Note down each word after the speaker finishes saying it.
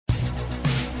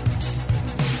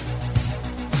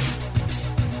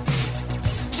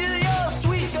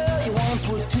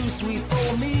sweet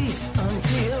for me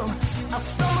until I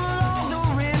stumbled along the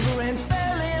river and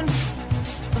fell in.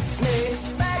 The snake's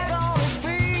back on his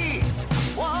feet,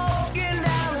 walking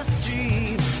down the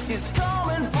street. He's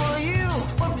coming for you,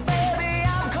 but baby,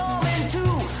 I'm coming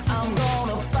too. I'm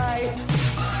gonna fight.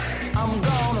 I'm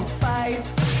gonna fight.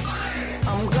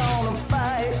 I'm gonna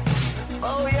fight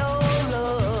for your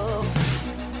love.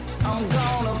 I'm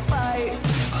gonna fight.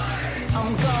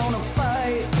 I'm gonna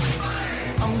fight.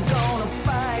 I'm gonna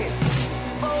fight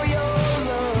for your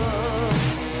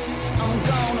love. I'm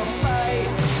gonna fight.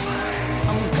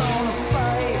 I'm gonna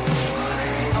fight.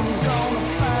 I'm gonna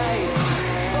fight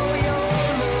for your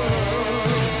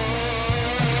love.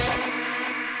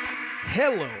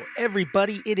 Hello,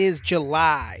 everybody. It is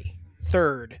July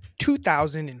 3rd,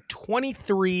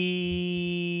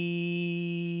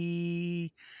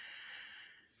 2023.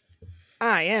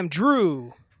 I am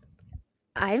Drew,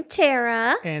 I'm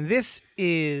Tara. and this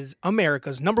is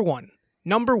America's number one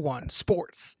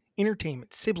sports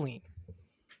entertainment sibling,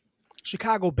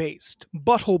 Chicago-based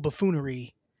butthole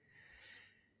buffoonery,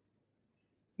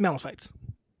 MELLONfights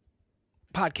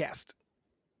podcast.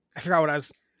 I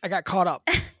got caught up.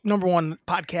 Number one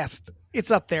podcast.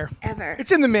 It's up there. Ever.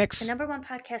 It's in the mix. The number one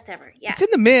podcast ever. Yeah. It's in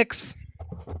the mix.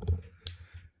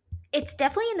 It's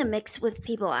definitely in the mix with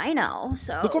people I know.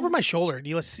 So Look over my shoulder. Do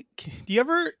you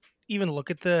ever even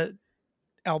look at the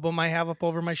album I have up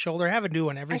over my shoulder? I have a new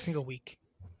one every single week.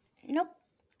 Nope.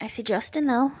 I see Justin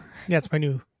though. Yeah, that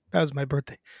was my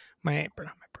birthday. Not my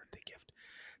birthday gift.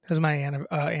 That was my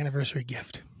anniversary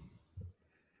gift.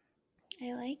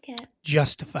 I like it.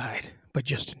 Justified by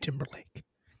Justin Timberlake.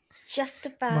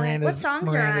 Justified. What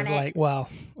songs are on it? Like, well,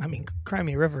 I mean, Cry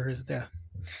Me a River is the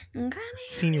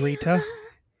Senorita.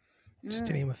 Just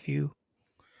to name a few.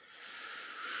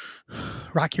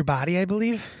 Rock Your Body, I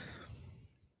believe.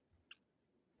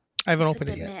 I haven't opened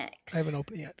it yet.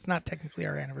 It's not technically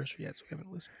our anniversary yet, so we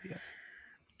haven't listened to it yet.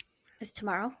 It's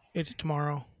tomorrow? It's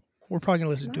tomorrow. We're probably going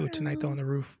to listen to it tonight, though, on the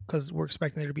roof, because we're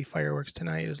expecting there to be fireworks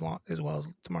tonight as well as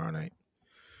tomorrow night.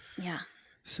 Yeah.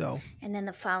 So. And then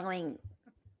the following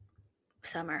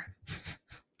summer.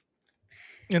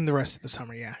 And the rest of the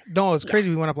summer, yeah. No, it's crazy.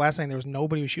 We went up last night and there was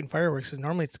nobody who was shooting fireworks, because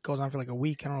normally it goes on for like a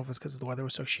week. I don't know if it's because the weather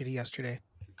was so shitty yesterday.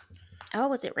 Oh,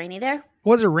 was it rainy there?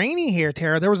 Was it rainy here,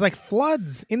 Tara? There was like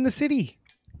floods in the city.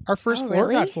 Our first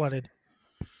floor got flooded.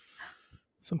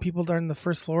 Some people during the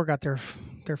first floor got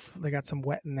they got some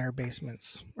wet in their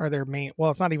basements or their main. Well,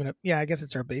 it's not even I guess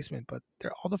it's their basement, but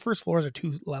all the first floors are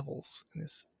 2 levels in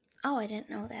this. Oh, I didn't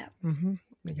know that. Mm-hmm.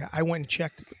 Yeah, I went and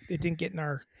checked. It didn't get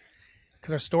in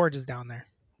because our storage is down there,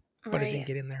 but it didn't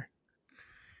get in there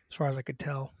as far as I could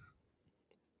tell.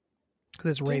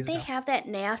 Because it's raised. Did they have that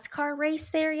NASCAR race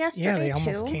there yesterday? Yeah, they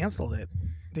almost canceled it.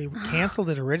 They canceled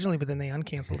it originally, but then they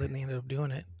uncanceled it and they ended up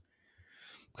doing it.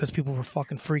 Because people were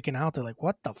fucking freaking out. They're like,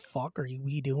 what the fuck are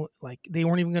we doing? Like, they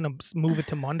weren't even going to move it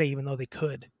to Monday, even though they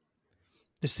could.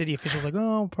 The city officials were like,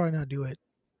 oh, we'll probably not do it.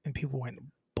 And people went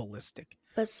ballistic.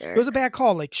 Berserk. It was a bad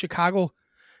call. Like, Chicago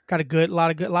got a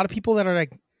lot of people that are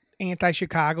like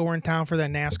anti-Chicago were in town for that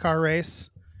NASCAR race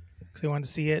because they wanted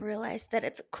to see it. Realized that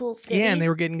it's a cool city. Yeah, and they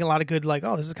were getting a lot of good, like,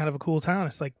 oh, this is kind of a cool town.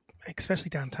 It's like, especially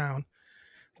downtown.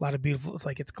 A lot of beautiful, it's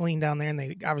like it's clean down there, and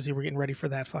they obviously were getting ready for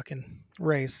that fucking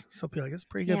race. So people are like, it's a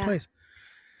pretty good place.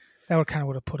 That would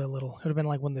have put it would have been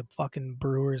like when the fucking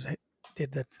Brewers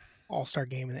did the All-Star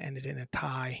game and it ended in a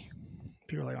tie.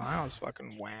 People were like, oh, that was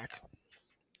fucking whack.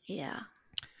 Yeah.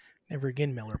 Never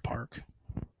again, Miller Park.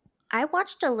 I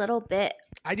watched a little bit.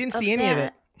 I didn't see any of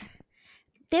it.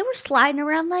 They were sliding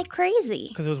around like crazy.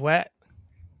 Because it was wet,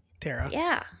 Tara.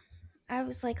 Yeah. I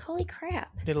was like, holy crap.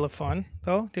 Did it look fun,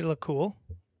 though? Did it look cool?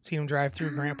 Seeing them drive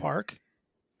through Grant Park?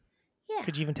 Yeah.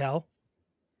 Could you even tell?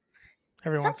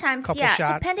 Sometimes, yeah.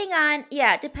 Shots.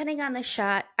 Depending on the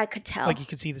shot, I could tell. Like you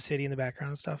could see the city in the background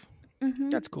and stuff.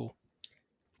 Mm-hmm. That's cool.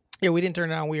 Yeah, we didn't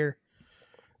turn it on. We were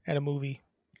at a movie.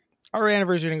 Our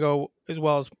anniversary didn't go as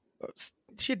well as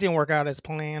shit didn't work out as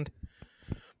planned,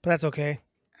 but that's okay.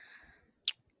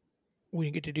 We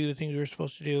didn't get to do the things we were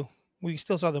supposed to do. We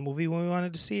still saw the movie when we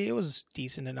wanted to see it. It was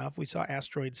decent enough. We saw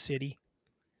Asteroid City.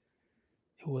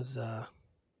 It was I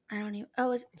don't even.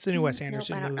 Oh, it's a new Wes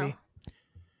Anderson movie. Know.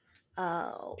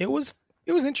 Oh. It was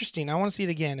interesting. I want to see it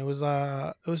again. It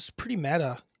was pretty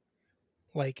meta.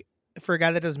 Like for a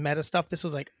guy that does meta stuff, this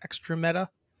was like extra meta.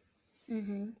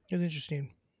 Mm-hmm. It was interesting.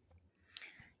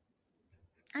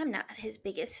 I'm not his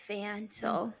biggest fan,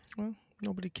 so. Well,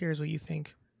 nobody cares what you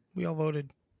think. We all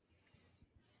voted.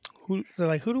 They're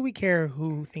like, who do we care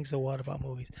who thinks of what about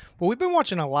movies? But we've been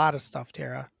watching a lot of stuff,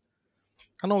 Tara.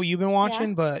 I don't know what you've been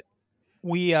watching, but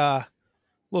we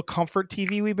little comfort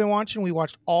TV we've been watching. We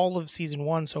watched all of season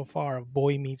 1 so far of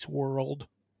Boy Meets World.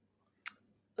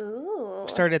 Ooh.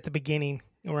 Started at the beginning.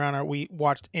 We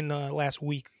watched in the last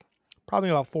week, probably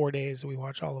about 4 days. We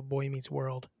watched all of Boy Meets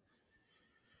World.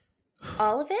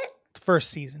 All of it? First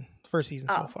season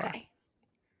so far. Okay.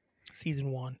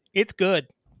 Season 1. It's good.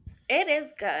 It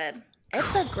is good.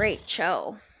 It's a great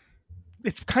show.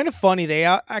 It's kind of funny. They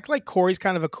act like Corey's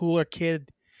kind of a cooler kid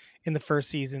in the first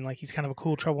season. Like he's kind of a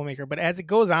cool troublemaker. But as it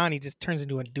goes on, he just turns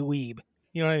into a dweeb.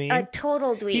 You know what I mean? A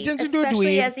total dweeb. He turns into a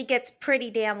especially dweeb. as he gets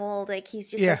pretty damn old. Like he's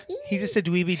just like, "Ee." He's just a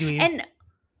dweeby dweeb.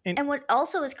 And what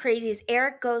also is crazy is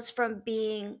Eric goes from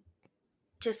being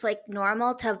just like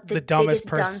normal to the dumbest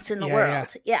biggest dunce in the Yeah,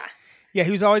 world. Yeah. Yeah,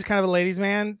 he was always kind of a ladies'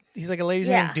 man. He's like a ladies'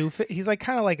 man Yeah. doofus. He's like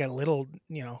kind of like a little,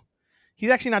 he's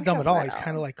actually not Like dumb a at all. He's little.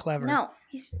 kind of like clever. No,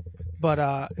 he's But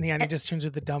in the end, he just turns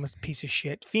into the dumbest piece of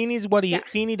shit. Feeney's what he. Yeah.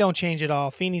 Feeney don't change at all.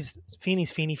 Feeney's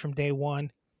Feeney from day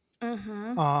one.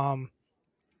 mm-hmm.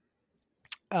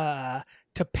 I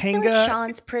feel Topanga. like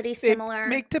Sean's pretty similar. They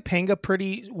make Topanga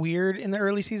pretty weird in the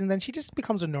early season. Then she just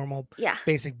becomes a normal, Yeah.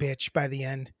 basic bitch by the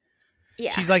end.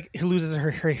 Yeah. She's like loses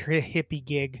her hippie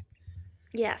gig,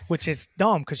 Yes. which is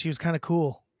dumb because she was kind of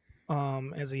cool.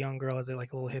 As a young girl, as a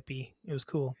little hippie, it was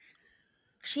cool.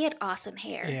 She had awesome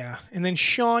hair. Yeah, and then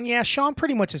Sean. Yeah, Sean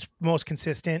pretty much is most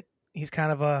consistent. He's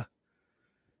kind of a,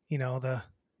 the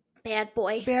Bad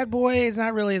boy. bad boy. Is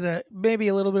not really maybe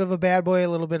a little bit of a bad boy, a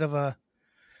little bit of a,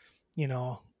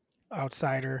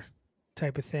 outsider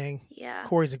type of thing. Yeah.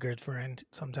 Corey's a good friend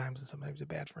sometimes, and sometimes a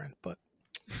bad friend. But,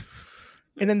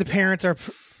 and then the parents are.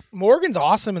 Morgan's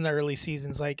awesome in the early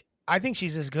seasons. Like I think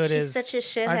she's as good She's as. such a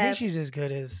shithead. I think she's as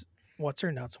good as What's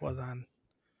Her Nuts was on.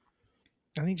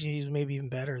 I think she's maybe even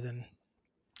better than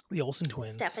the Olsen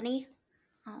twins. Stephanie.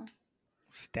 Oh.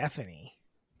 Stephanie.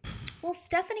 Well,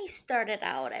 Stephanie started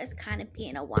out as kind of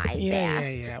being a wise Yeah.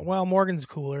 ass. Well, Morgan's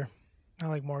cooler. I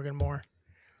like Morgan more.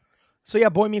 So yeah,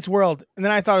 Boy Meets World. And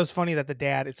then I thought it was funny that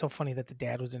it's so funny that the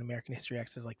dad was in American History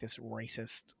X as like this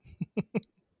racist.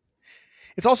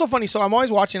 It's also funny. So I'm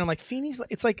always watching. I'm like, Feeney's,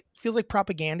 it's like, feels like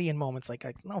propaganda in moments. Like,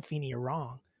 no, Feeney, you're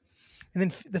wrong. And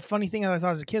then the funny thing I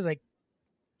thought as a kid is like,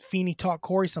 Feeney taught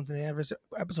Corey something in every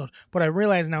episode. But I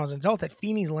realize now as an adult that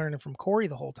Feeney's learning from Corey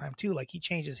the whole time too. Like he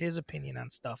changes his opinion on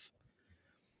stuff.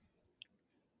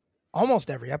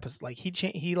 Almost every episode. Like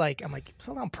he like, I'm like,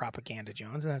 something on propaganda,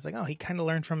 Jones. And I was like, oh, he kind of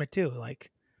learned from it too.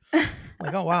 Like,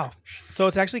 oh, wow. So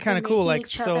it's actually kind of cool. Like,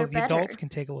 so the adults can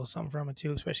take a little something from it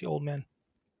too, especially old men.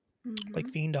 Mm-hmm. Like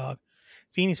Fiend Dog.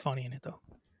 Feeney's funny in it though.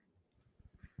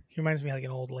 He reminds me of like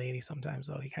an old lady sometimes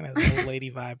though. He kind of has an old lady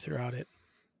vibe throughout it.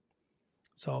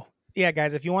 So yeah,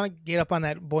 guys, if you want to get up on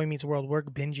that Boy Meets World, we're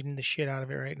binging the shit out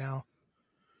of it right now.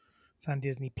 It's on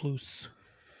Disney Plus.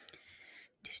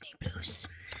 Disney Plus.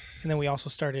 And then we also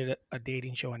started a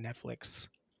dating show on Netflix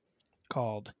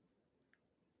called.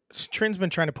 Trin's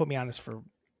been trying to put me on this for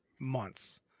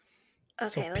months. Okay,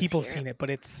 so people have seen it, but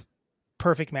it's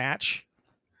Perfect Match.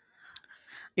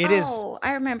 It is. Oh,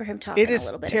 I remember him talking a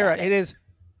little bit Tara, about it. it is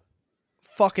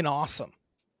fucking awesome.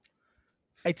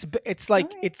 It's like All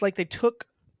right. it's like they took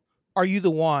Are You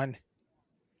the One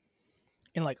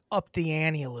and like up the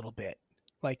ante a little bit.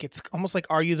 Like it's almost like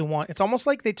Are You the One? It's almost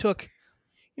like they took,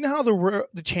 how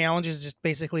the challenge is just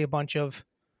basically a bunch of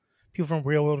people from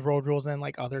Real World Road Rules and then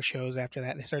like other shows after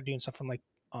that. They started doing stuff from like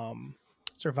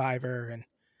Survivor and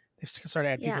they started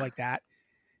adding people like that.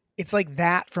 It's like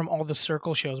that from all the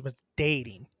circle shows, but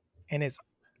dating. And it's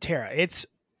Tara. It's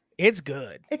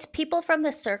good. It's people from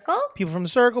the circle? People from the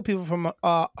circle, people from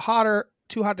Hotter,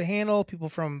 Too Hot to Handle, people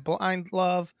from Blind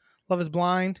Love, Love is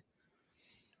Blind.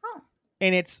 Oh.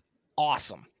 And it's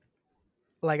awesome.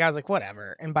 Like I was like,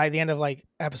 whatever. And by the end of like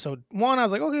episode 1, I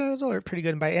was like, okay, it's all pretty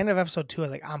good. And by the end of episode 2, I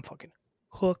was like, I'm fucking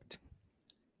hooked.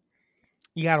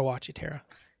 You gotta watch it, Tara.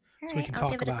 All so we right, can I'll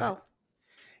talk give it a about go.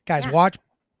 Guys, Yeah. watch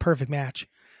Perfect Match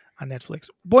on Netflix.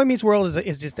 Boy Meets World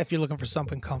is just if you're looking for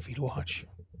something comfy to watch.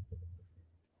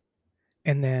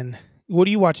 And then, what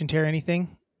are you watching, Tara?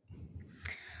 Anything?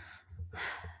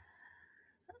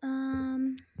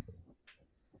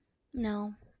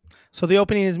 No. So the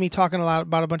opening is me talking a lot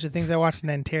about a bunch of things I watched, and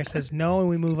then Tara says no, and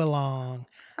we move along.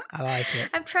 I like it.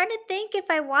 I'm trying to think if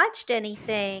I watched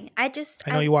anything. I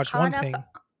know you watched one caught up- thing.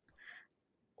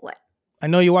 What? I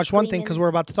know you watched one thing Gleaming- because we're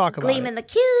about to talk about Gleaming it. the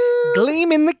Cube.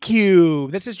 Gleaming the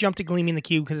Cube. Let's just jump to Gleaming the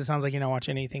Cube because it sounds like you're not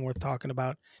watching anything worth talking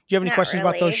about. Do you have any Not questions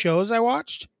about those really. shows I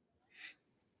watched?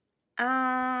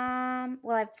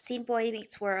 Well, I've seen Boy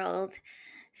Meets World,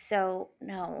 so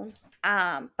no.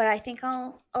 But I think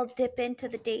I'll dip into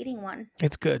the dating one.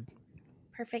 It's good.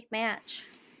 Perfect Match.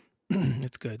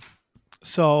 It's good.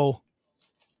 So,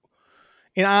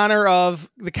 in honor of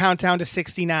the countdown to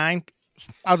 69.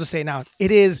 I'll just say it now.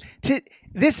 This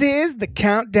is the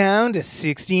countdown to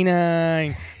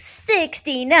 69.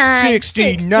 69.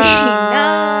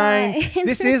 69.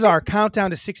 This is our countdown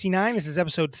to 69. This is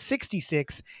episode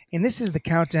 66. And this is the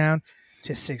countdown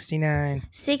to 69.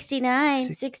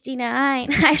 69. 69.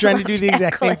 I Trying to do the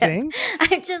exact same thing.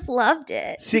 I just loved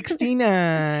it.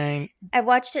 69. I've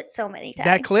watched it so many times.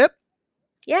 That clip?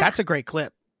 Yeah. That's a great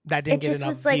clip. That didn't get enough views. It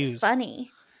just was like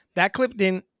funny. That clip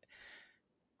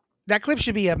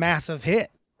should be a massive hit.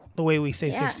 The way we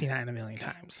say 69 a million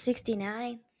times.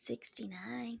 69.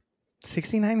 69.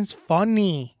 69 is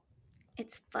funny.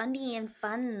 It's funny and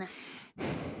fun.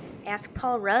 Ask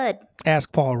Paul Rudd. Ask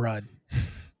Paul Rudd.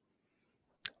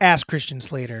 Ask Christian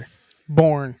Slater.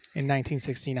 Born in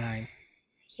 1969.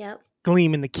 Yep.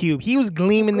 Gleaming the Cube. He was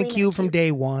Gleaming the Cube from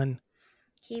day one.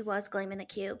 He was Gleaming the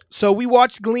Cube. So we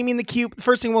watched Gleaming the Cube. The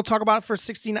first thing we'll talk about for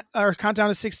 69, our countdown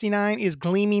to 69 is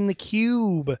Gleaming the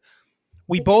Cube.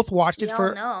 We both watched it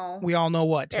for. We all know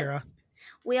what, Tara?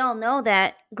 We all know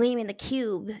that Gleaming the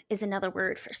Cube is another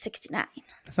word for 69.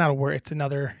 It's not a word. It's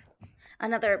another.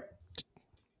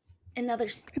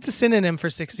 It's a synonym for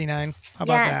 69. How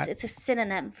about that? Yes, it's a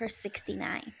synonym for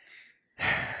 69.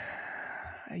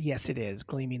 Yes, it is.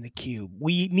 Gleaming the Cube.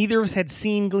 Neither of us had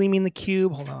seen Gleaming the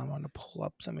Cube. Hold on, I want to pull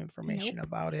up some information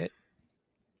about it.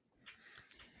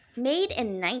 Made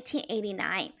in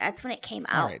 1989. That's when it came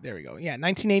out. All right, there we go. Yeah,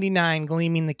 1989,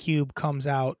 Gleaming the Cube comes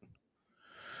out.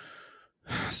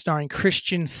 Starring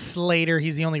Christian Slater.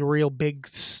 He's the only real big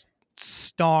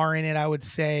star in it, I would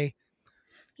say.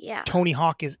 Yeah. Tony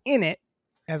Hawk is in it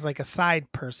as like a side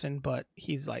person, but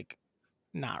he's like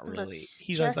not really.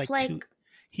 He's just like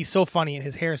he's so funny and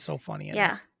his hair is so funny.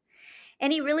 Yeah.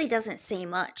 And he really doesn't say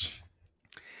much.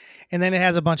 And then it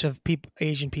has a bunch of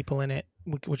Asian people in it,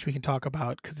 which we can talk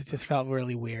about because it just felt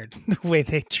really weird the way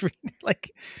they treated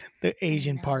like the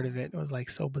Asian part of it. It was like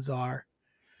so bizarre.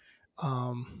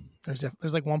 There's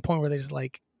like one point where they just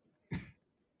like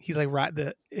he's like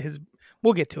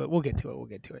we'll get to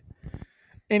it.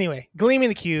 Anyway, Gleaming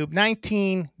the Cube,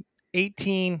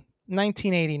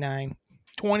 1989,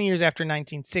 20 years after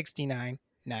 1969.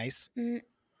 Nice. Very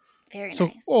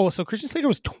nice. So Christian Slater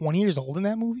was 20 years old in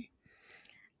that movie?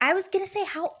 I was going to say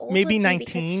how old maybe was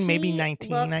 19, maybe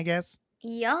 19, I guess.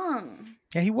 Young.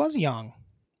 Yeah, he was young.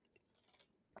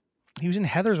 He was in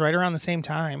Heathers right around the same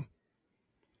time.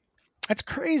 That's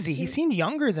crazy. He seemed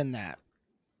younger than that.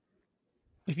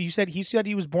 If he said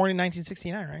he was born in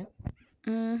 1969, right?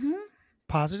 Mm-hmm.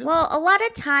 Positive? Well, a lot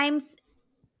of times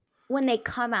when they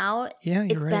come out,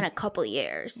 it's right. been a couple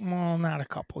years. Well, not a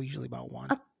couple, usually about one.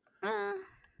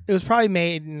 It was probably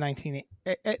made in 19...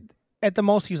 At the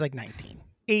most, he was like 19.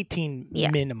 18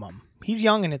 minimum. He's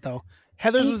young in it, though.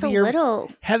 Heathers was the year...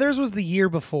 little. Heathers was the year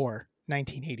before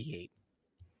 1988.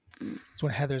 That's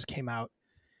when Heathers came out.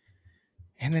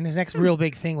 And then his next real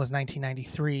big thing was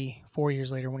 1993, 4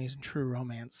 years later, when he was in True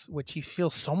Romance, which he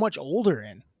feels so much older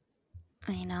in.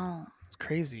 I know. It's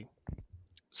crazy.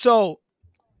 So,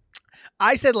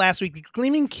 I said last week the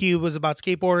Gleaming Cube was about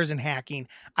skateboarders and hacking.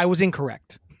 I was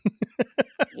incorrect.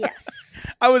 Yes.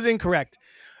 I was incorrect.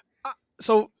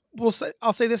 So,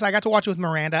 I'll say this. I got to watch it with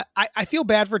Miranda. I feel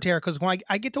bad for Tara because when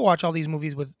I get to watch all these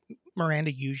movies with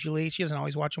Miranda usually. She doesn't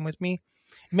always watch them with me.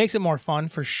 It makes it more fun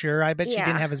for sure. I bet she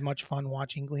didn't have as much fun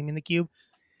watching Gleaming the Cube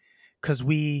because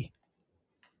we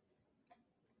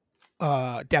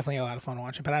definitely had a lot of fun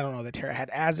watching, but I don't know that Tara had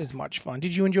as much fun.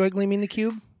 Did you enjoy Gleaming the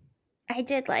Cube? I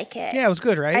did like it. Yeah, it was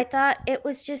good, right? I thought it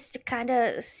was just kind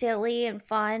of silly and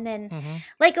fun and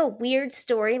like a weird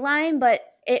storyline, but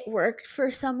it worked for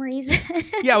some reason.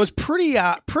 Yeah, it was pretty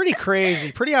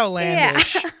crazy, pretty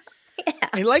outlandish. Yeah.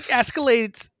 It like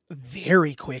escalates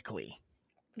very quickly.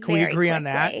 Can we agree on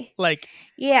that? Like,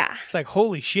 yeah, it's like,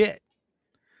 holy shit.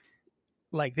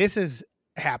 Like, this is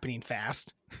happening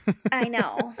fast. I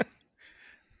know.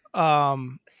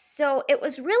 So it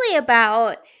was really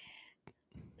about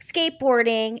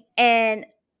skateboarding and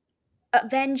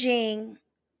avenging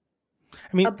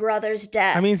a brother's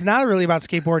death. I mean, it's not really about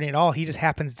skateboarding at all. He just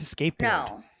happens to skateboard.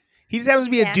 No. He just happens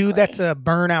to be a dude that's a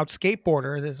burnout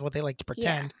skateboarder, is what they like to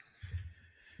pretend.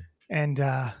 Yeah. And,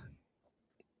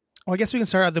 well, I guess we can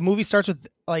start out. The movie starts with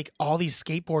like all these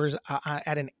skateboarders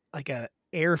at a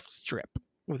airstrip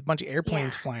with a bunch of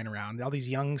airplanes flying around. All these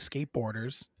young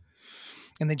skateboarders,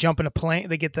 and they jump in a plane.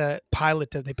 They get they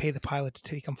pay the pilot to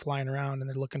take them flying around, and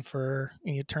they're looking for.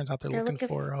 And it turns out they're looking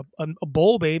for a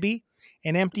bowl, baby,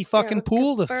 an empty fucking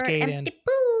pool to skate in.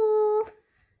 Pool.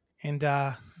 And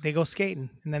they go skating,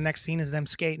 and the next scene is them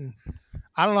skating.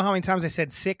 I don't know how many times I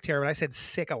said sick, Tara, but I said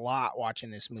sick a lot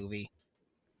watching this movie.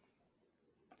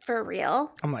 For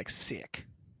real? I'm like, sick.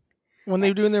 When they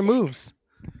were That's doing their sick. moves.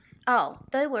 Oh,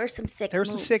 there were some sick There were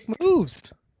moves. some sick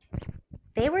moves.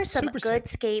 They were some Super good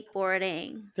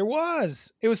skateboarding. There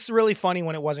was. It was really funny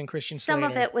when it wasn't Christian Some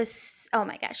Slater. of it was, oh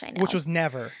my gosh, I know. Which was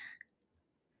never.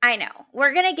 I know.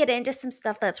 We're going to get into some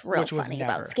stuff that's real Which was funny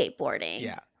never. about skateboarding.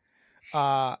 Yeah.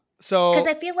 So. Because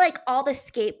I feel like all the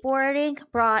skateboarding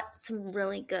brought some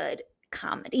really good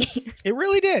comedy. It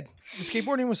really did. The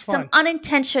skateboarding was fun. Some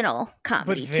unintentional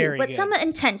comedy very too, but good. some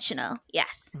intentional.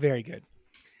 Yes. Very good.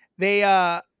 They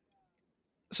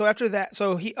so after that,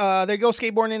 so they go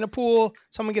skateboarding in a pool.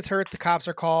 Someone gets hurt. The cops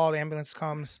are called. The ambulance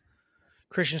comes.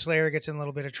 Christian Slater gets in a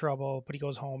little bit of trouble, but he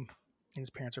goes home, and his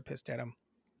parents are pissed at him.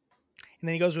 And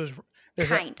then he goes to his.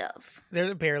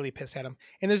 They're barely pissed at him.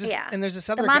 And there's this. Yeah. And there's this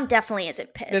other. The mom definitely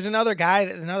isn't pissed. There's another guy.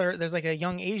 There's like a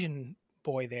young Asian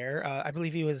boy there. I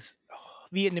believe he was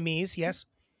Vietnamese. Yes.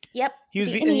 Yep. He was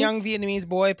a young Vietnamese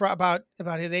boy about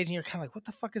his age, and you're kind of like, what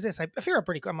the fuck is this? I figure out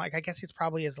pretty quick. I'm like, I guess he's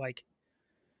probably is like.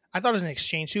 I thought it was an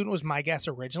exchange student, was my guess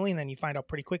originally, and then you find out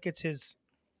pretty quick it's his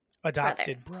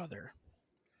adopted brother.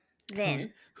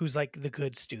 Then. Who's like the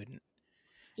good student.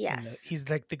 Yes. He's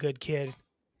like the good kid,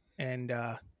 and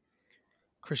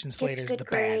Christian Slater's the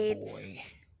grades. bad boy.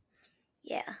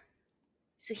 Yeah.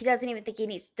 So he doesn't even think he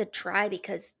needs to try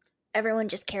because everyone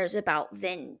just cares about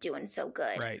Vin doing so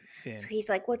good. Right. Vin. So he's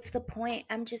like, what's the point?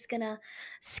 I'm just going to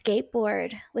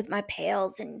skateboard with my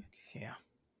pails and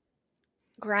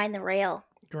grind the rail.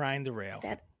 Grind the rail.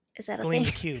 Is that a Gleam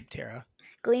thing? the Cube, Tara.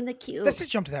 Gleam the Cube. Let's just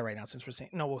jump to that right now since we're saying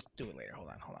no. We'll do it later. Hold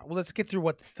on. Well, let's get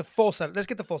through the full setup. Let's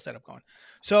get the full setup going.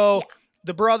 So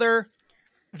the brother,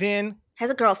 Vin, has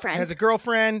a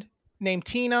girlfriend named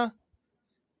Tina.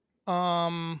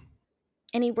 And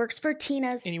he works for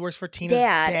Tina's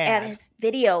dad at his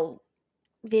video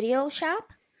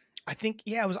shop. I think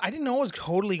I didn't know it was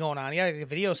totally going on. Yeah, like a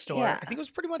video store. Yeah. I think it was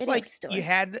pretty much like you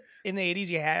had in the 80s.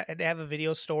 You had to have a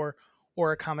video store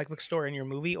or a comic book store in your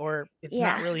movie, or it's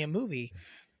not really a movie.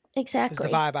 Exactly.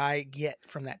 Is the vibe I get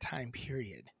from that time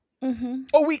period. Mm-hmm.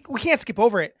 Oh, we can't skip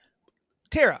over it.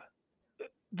 Tara,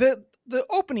 the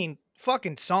opening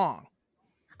fucking song.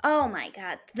 Oh my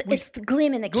God. It's the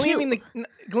Gleaming the Cube.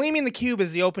 Gleaming the Cube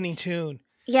is the opening tune.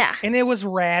 Yeah. And it was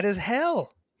rad as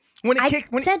hell. I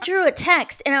sent Drew a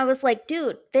text and I was like,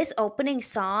 dude, this opening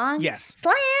song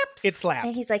slaps. It slapped.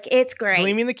 And he's like, it's great.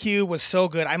 Gleaming the Cube was so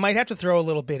good. I might have to throw a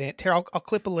little bit in. Tara, I'll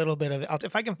clip a little bit of it.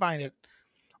 If I can find it,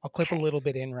 I'll clip a little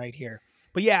bit in right here.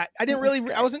 But yeah, I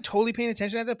wasn't totally paying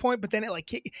attention at that point, but then it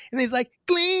like, and he's like,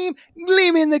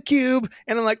 gleaming the cube.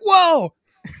 And I'm like, whoa,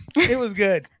 it was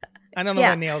good. I don't know if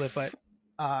I nailed it, but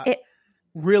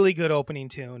really good opening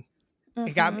tune.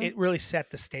 Mm-hmm. It really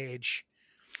set the stage.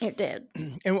 It did.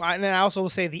 And I also will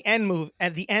say the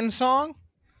end song,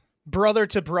 Brother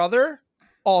to Brother,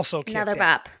 also kicked Another in.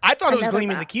 bop. I thought it was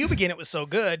Gleaming the Cube again. It was so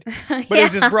good. But it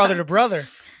was just Brother to Brother.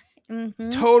 Mm-hmm.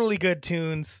 Totally good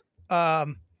tunes.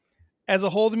 As a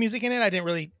whole, the music in it, I didn't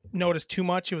really notice too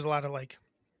much. It was a lot of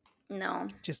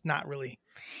just not really.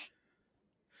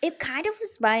 It kind of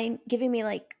was giving me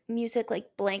like music, like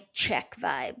Blank Check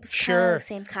vibes. Sure. Kind of the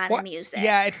same kind of music.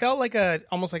 Yeah, it felt like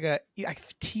almost like a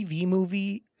TV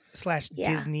movie /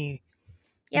 Disney.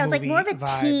 Yeah, it was like more of a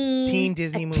vibe. Teen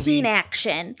Disney movie. Teen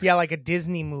action. Yeah, like a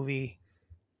Disney movie.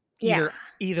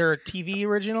 Either TV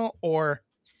original or.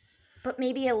 But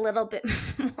maybe a little bit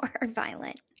more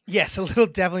violent. Yes,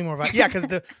 definitely more violent. Yeah,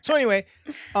 because so anyway,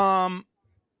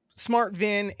 Smart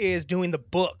Vin is doing the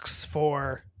books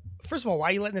for. First of all, why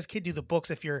are you letting this kid do the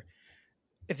books if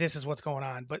this is what's going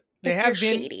on? But they have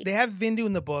Vin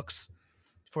doing the books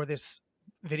for this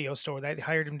video store. They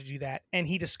hired him to do that, and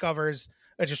he discovers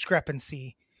a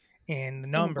discrepancy in the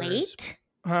numbers. In weight?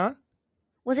 Huh?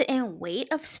 Was it in weight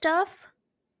of stuff?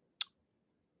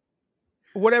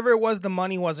 Whatever it was, the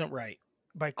money wasn't right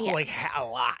by like a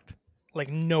lot, like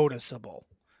noticeable,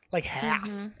 like half.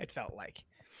 Mm-hmm. It felt like.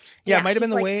 Yeah, it might have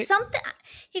been the weight.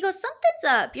 He goes, something's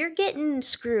up. You're getting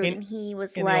screwed. And he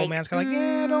was like, the old man's kind of like,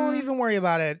 yeah, don't even worry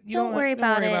about it. Don't worry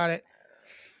about it.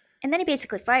 And then he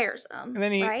basically fires him. And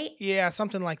then right? Yeah,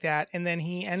 something like that. And then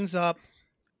he ends up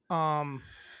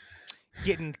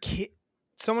getting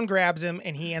someone grabs him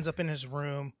and he ends up in his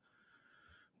room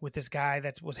with this guy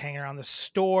that was hanging around the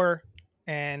store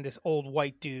and this old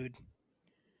white dude.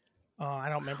 I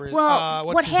don't remember. Well,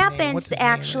 what happens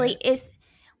actually is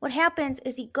what happens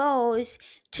is he goes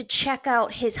to check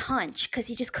out his hunch because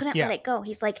he just couldn't let it go.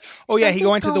 He's like, oh yeah, he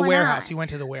went to the warehouse. He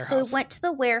went to the warehouse. So he went to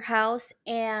the warehouse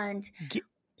and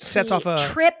sets off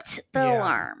tripped the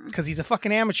alarm because he's a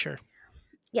fucking amateur.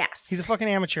 Yes, he's a fucking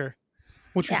amateur,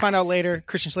 which we find out later.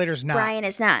 Christian Slater's not. Brian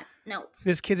is not. No,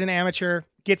 this kid's an amateur.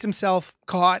 Gets himself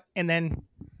caught and then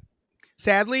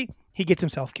sadly, he gets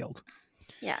himself killed.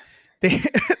 Yes. They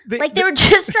were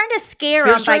just trying to scare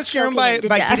him by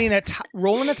getting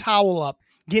rolling a towel up,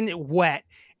 getting it wet,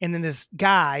 and then this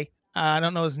guy, I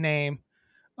don't know his name,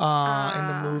 in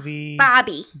the movie,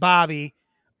 Bobby,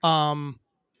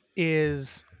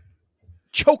 is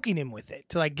choking him with it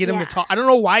to like get him to talk. I don't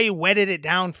know why he wetted it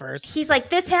down first. He's like,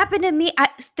 "This happened to me.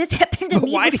 This happened to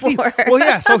me before." Well,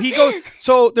 yeah. So he goes.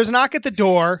 So there's a knock at the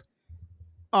door.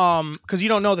 Because you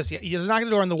don't know this yet. There's a knock at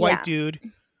the door, and the white dude.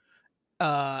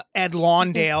 Ed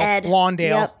Lawndale,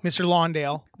 yep. Mr.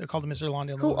 Lawndale. They're called Mr.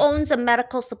 Lawndale. Who owns a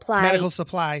medical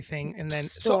supply thing, and then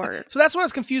store. So that's what I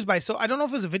was confused by. So I don't know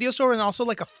if it was a video store and also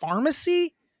like a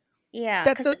pharmacy. Yeah,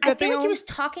 because I feel like he was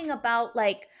talking about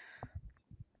like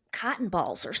cotton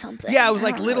balls or something. Yeah, it was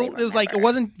like little. It was like it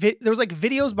wasn't. There was like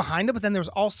videos behind it, but then there was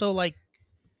also like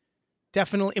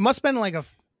definitely. It must have been like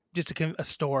just a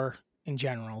store in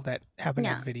general that happened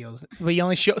to have videos, but you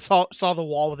only saw the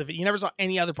wall with the video. You never saw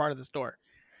any other part of the store.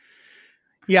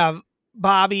 Yeah,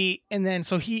 Bobby, and then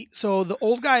so the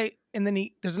old guy, and then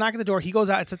there's a knock at the door. He goes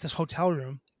out. It's at this hotel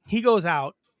room. He goes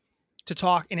out to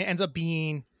talk, and it ends up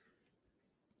being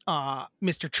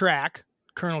Mr. Track,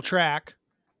 Colonel Track,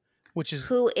 which is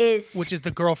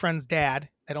the girlfriend's dad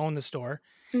that owned the store.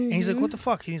 Mm-hmm. And he's like, "What the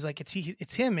fuck?" And he's like,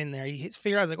 "It's him in there." He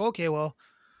figured out, I was like, "Okay, well,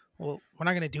 we're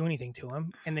not going to do anything to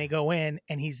him." And they go in,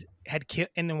 and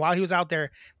and then while he was out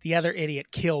there, the other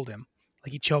idiot killed him.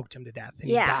 Like he choked him to death, and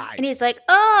he died. And he's like,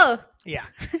 "Oh." Yeah.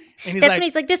 And that's when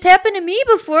he's like, "This happened to me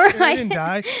before." I didn't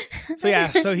die. So yeah,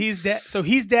 so he's dead. So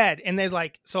he's dead. And they're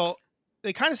like, so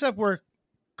they kind of set up where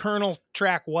Colonel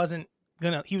Track he was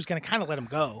going to kind of let him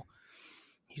go.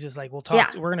 He's just like, we're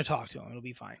going to talk to him. It'll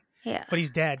be fine. Yeah. But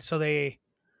he's dead. So the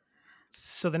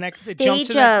next stage jumps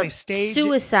to that, they stage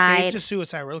suicide. Stage a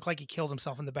suicide where it looked like he killed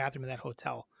himself in the bathroom of that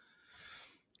hotel.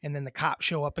 And then the cops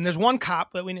show up, and there's one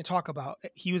cop that we didn't talk about.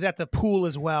 He was at the pool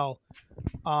as well,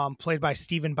 played by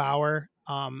Stephen Bauer.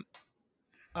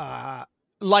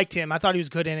 Liked him. I thought he was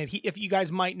good in it. If you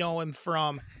guys might know him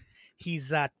from,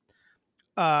 he's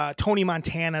Tony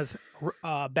Montana's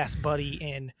best buddy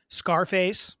in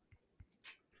Scarface.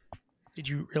 Did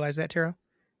you realize that, Tara?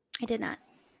 I did not.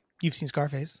 You've seen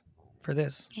Scarface for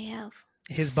this. I have.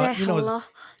 His buddy, you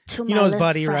know his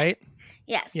buddy, right?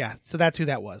 Yes. Yeah. So that's who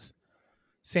that was.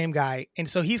 Same guy. And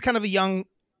so he's kind of a young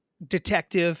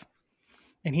detective,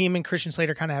 and him and Christian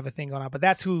Slater kind of have a thing going on, but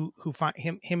that's who find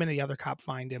him and the other cop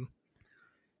find him.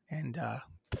 And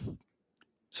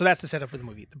so that's the setup for the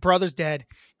movie. The brother's dead.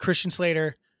 Christian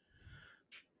Slater.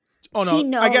 Oh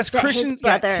no, I guess Christian,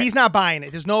 he's not buying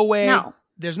it. There's no way. No.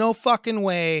 There's no fucking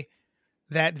way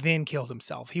that Vin killed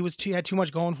himself. He had too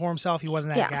much going for himself. He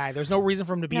wasn't that guy. There's no reason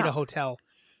for him to be at a hotel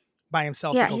by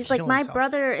himself. Yeah, he's like, my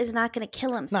brother is not going to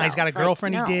kill himself. No, he's got a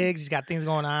girlfriend he digs. He's got things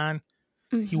going on.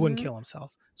 Mm-hmm. He wouldn't kill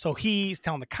himself. So he's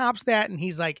telling the cops that, and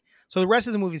he's like, so the rest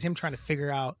of the movie is him trying to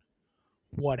figure out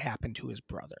what happened to his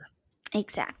brother.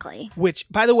 Exactly. Which,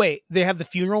 by the way, they have the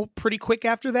funeral pretty quick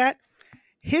after that.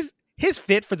 His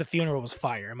fit for the funeral was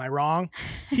fire. Am I wrong?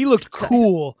 He looked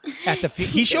cool at the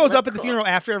he shows up at the funeral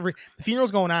after the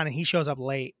funeral's going on, and he shows up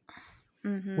late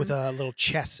with a little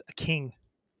king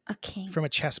from a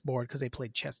chessboard, because they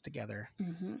played chess together.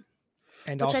 Mm-hmm.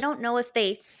 And which I don't know if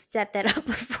they set that up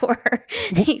before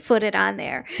he put it on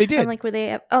there. They did. I'm like, were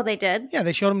they? Oh, they did. Yeah,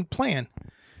 they showed him playing.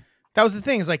 That was the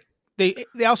thing. Is like they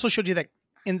also showed you that,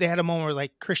 and they had a moment where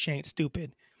like, Christian ain't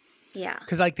stupid. Yeah.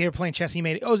 Because like they were playing chess.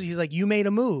 He's like, you made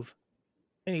a move.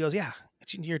 And he goes, yeah,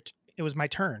 it was my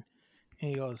turn. And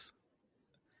he goes,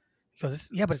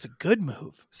 yeah, but it's a good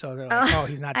move. So they're like, oh,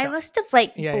 he's not. I must have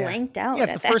blanked out. Yeah,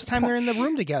 it's the first time they're in the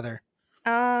room together.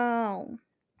 Oh.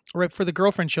 Right before the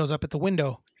girlfriend shows up at the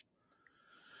window.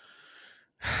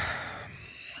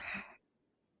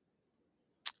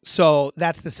 So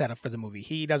that's the setup for the movie.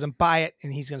 He doesn't buy it,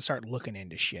 and he's going to start looking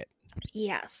into shit.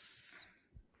 Yes.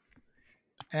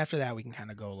 And after that, we can kind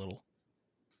of go a little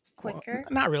quicker.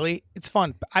 Well, not really. It's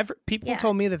fun. People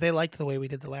told me that they liked the way we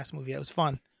did the last movie. It was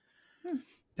fun.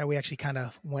 That we actually kind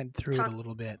of went through it a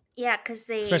little bit. Yeah, because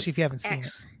especially if you haven't seen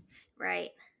it. Right.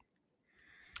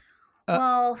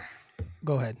 Well,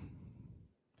 go ahead.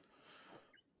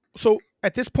 So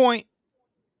at this point,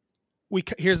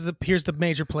 here's the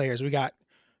major players. We got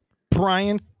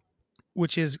Brian,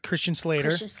 which is Christian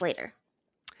Slater.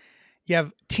 You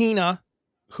have Tina,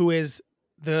 who is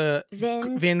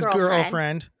Vin's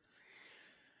girlfriend.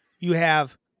 You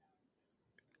have,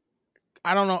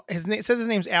 I don't know, it says his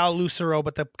name's Al Lucero,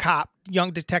 but the cop,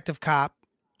 young detective cop.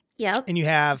 Yep. And you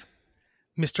have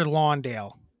Mr.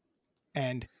 Lawndale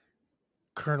and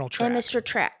Colonel Track. And Mr.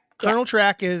 Track. Colonel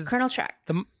Track is Colonel Track.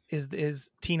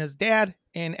 Is Tina's dad,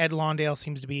 and Ed Lawndale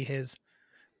seems to be his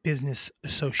business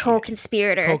associate.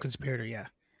 Co-conspirator, yeah.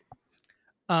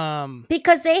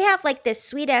 Because they have like this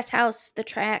sweet ass house, the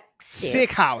tracks do.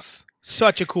 Sick house.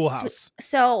 Such a cool house.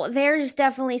 So there's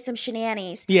definitely some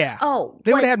shenanigans. Yeah. Oh,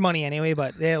 they would have had money anyway,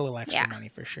 but they had a little extra Yeah. money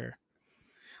for sure.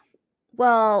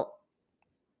 Well,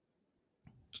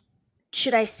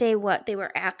 should I say what they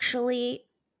were actually?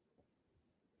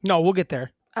 No, we'll get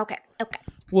there. Okay.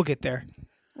 We'll get there.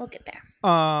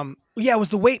 Yeah, it was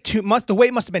the weight too much. The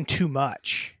weight must have been too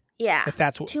much. Yeah. If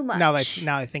that's what, too much.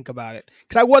 Now I think about it,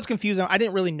 because I was confused. I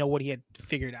didn't really know what he had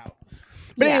figured out.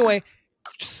 But anyway,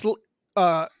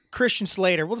 Christian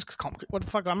Slater. We'll just call him. What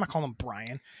the fuck? I'm not calling him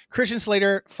Brian. Christian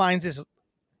Slater finds this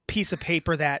piece of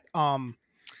paper that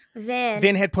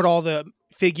Vin had put all the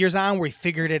figures on, where he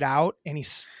figured it out, and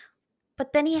he's.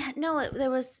 But then it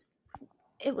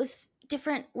was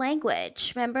different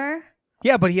language. Remember?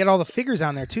 Yeah, but he had all the figures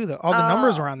on there too. All the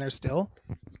numbers were on there still.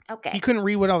 Okay. He couldn't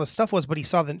read what all the stuff was, but he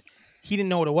saw he didn't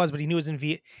know what it was, but he knew it was in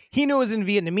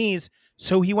Vietnamese.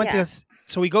 So he went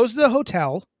so he goes to the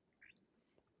hotel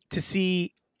to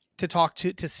see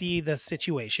the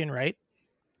situation, right?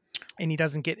 And he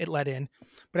doesn't get it let in.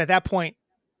 But at that point,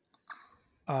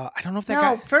 I don't know if that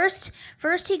guy. First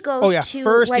he goes to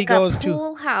a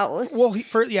pool house. Well,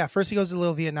 first he goes to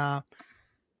Little Vietnam.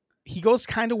 He goes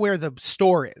kind of where the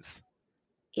store is.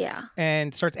 Yeah.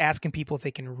 And starts asking people if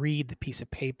they can read the piece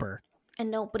of paper. And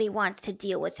nobody wants to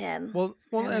deal with him. Well,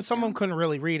 and some of them couldn't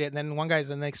really read it. And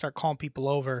then they start calling people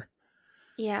over.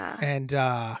 Yeah. And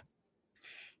the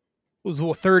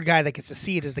third guy that gets to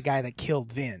see it is the guy that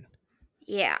killed Vin.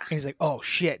 Yeah. And he's like, oh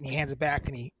shit. And he hands it back,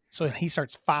 and he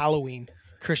starts following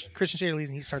Christian Slater leaves,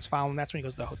 and he starts following. That's when he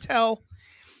goes to the hotel.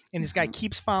 And this guy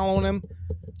keeps following him.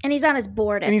 And he's on his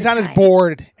board.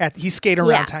 He's skating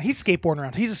around town. He's skateboarding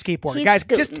around. He's a skateboarder. Guys,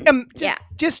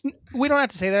 just we don't have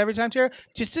to say that every time, Tara.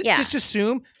 Just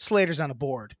assume Slater's on a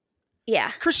board. Yeah.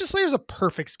 Christian Slater's a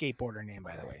perfect skateboarder name,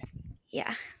 by the way.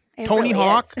 Yeah. Tony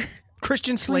Hawk,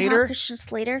 Christian Slater. Christian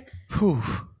Slater. Whew,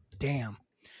 damn.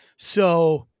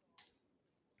 So,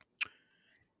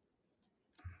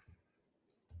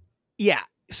 yeah.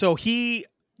 So he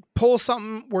pulls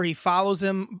something where he follows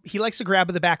him. He likes to grab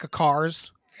at the back of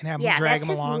cars and have him drag him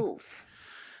along. Move.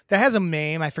 That has a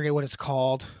name. I forget what it's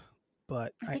called,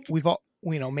 but we've all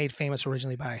made famous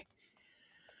originally by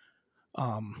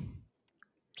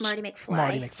Tracy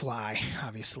McFly,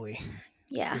 obviously.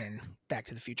 Yeah. In Back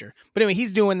to the Future. But anyway,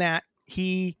 he's doing that.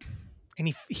 He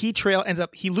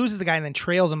loses the guy and then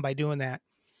trails him by doing that.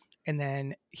 And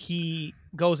then he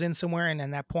goes in somewhere, and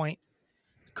at that point,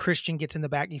 Christian gets in the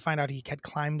back. You find out he had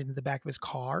climbed into the back of his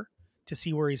car to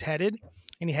see where he's headed,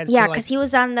 and he heads. Yeah, because he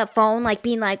was on the phone,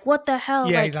 being like, "What the hell?"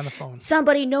 Yeah, he's on the phone.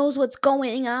 Somebody knows what's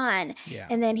going on. Yeah,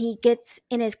 and then he gets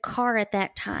in his car at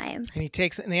that time, and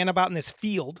they end up out in this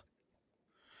field,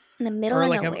 in the middle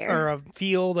of nowhere, or a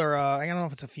field, or I don't know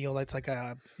if it's a field. It's like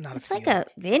It's like a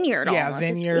vineyard. Yeah, almost.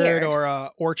 Vineyard or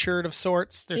a orchard of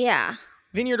sorts. There's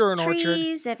vineyard or an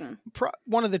trees orchard.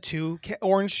 One of the two,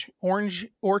 orange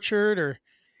orchard or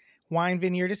wine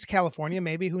vineyard. It's California,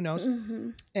 maybe, who knows. Mm-hmm.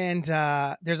 And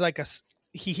there's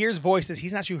he hears voices.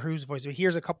 He's not sure whose voice, but he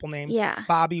hears a couple names. Yeah,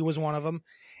 Bobby was one of them,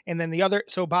 and then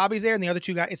so Bobby's there, and the other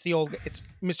two guys. It's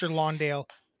Mr. Lawndale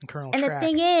and Colonel Track. And the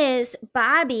thing is,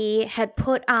 Bobby had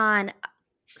put on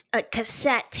a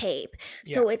cassette tape,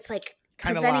 so it's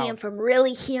preventing him from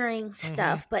really hearing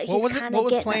stuff. But he's kind of getting.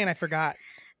 What was playing? I forgot.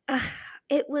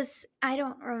 It was, I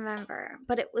don't remember,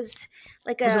 but it was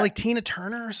Was it like Tina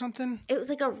Turner or something? It was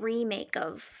like a remake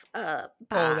of Bob.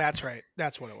 Oh, that's right.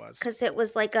 That's what it was. Because it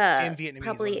was like in Vietnamese,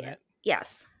 probably, wasn't it?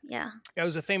 Yes. Yeah. It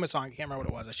was a famous song. I can't remember what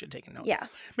it was. I should have taken notes. Yeah.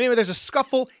 But anyway, there's a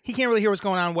scuffle. He can't really hear what's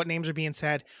going on, what names are being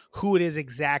said, who it is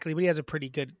exactly, but he has a pretty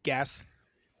good guess.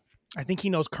 I think he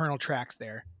knows Colonel Track's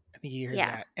there. I think he hears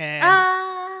that. And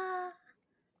I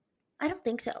don't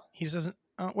think so. He just doesn't,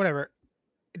 whatever.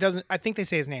 It doesn't, I think they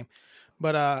say his name.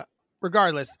 But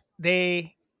regardless,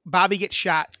 Bobby gets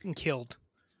shot and killed.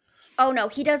 Oh, no.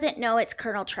 He doesn't know it's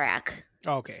Colonel Track.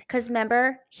 Oh, okay. Because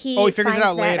remember, he figures it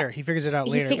out later. He figures it out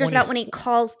later. He figures it out when he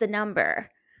calls the number.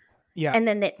 Yeah. And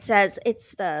then it says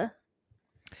it's the...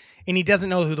 And he doesn't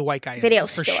know who the white guy is. Video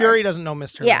For store. sure he doesn't know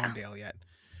Mr. Lawndale yet.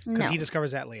 Because he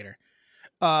discovers that later.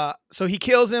 So he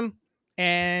kills him,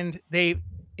 and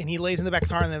he lays in the back of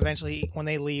the car, and then eventually when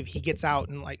they leave, he gets out,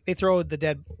 and they throw the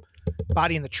dead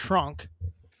body in the trunk,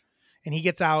 and he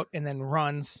gets out and then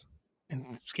runs and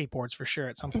skateboards for sure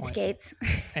at some point. And skates.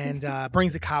 And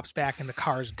brings the cops back, and the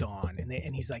car's gone.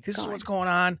 And he's like, this is what's going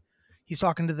on. He's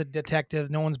talking to the detective.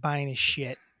 No one's buying his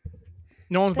shit.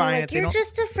 No one's buying it. You're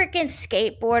just a freaking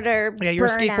skateboarder. Yeah, you're a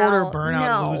skateboarder,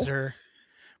 burnout loser.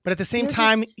 But at the same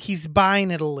time, he's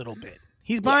buying it a little bit.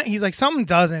 He's buying. He's like, something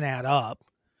doesn't add up.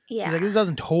 Yeah. He's like, this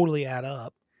doesn't totally add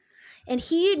up. And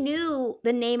he knew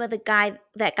the name of the guy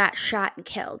that got shot and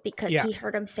killed because he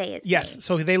heard him say his name. Yes.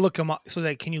 So they look him up. So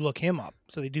they, can you look him up?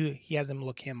 So they do. He has them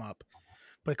look him up.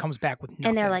 But it comes back with nothing.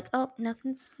 And they're like, oh,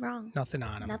 nothing's wrong. Nothing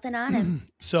on him. Nothing on him.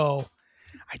 So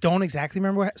I don't exactly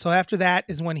remember. So after that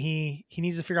is when he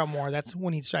needs to figure out more. That's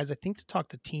when he tries, I think, to talk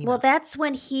to Tina. Well, that's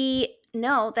when he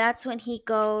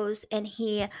goes and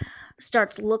he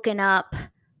starts looking up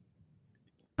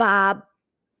Bob.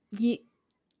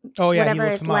 Whatever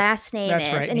his last name is.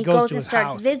 Right. And he goes and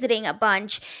starts visiting a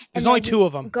bunch. There's only two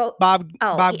of them. Bob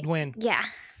Dwin. Yeah.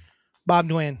 Bob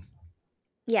Dwin.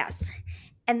 Yes.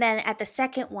 And then at the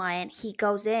second one, he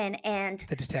goes in and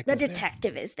the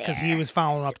detective is there. Because he was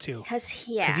following up too. Because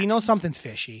he knows something's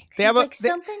fishy. They have a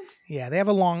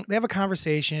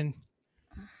conversation.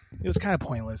 It was kind of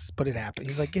pointless, but it happened.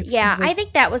 He's like, I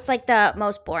think that was like the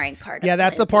most boring part. Yeah,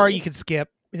 that's the part you could skip.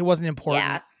 It wasn't important.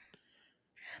 Yeah.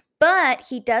 But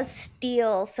he does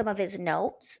steal some of his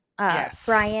notes.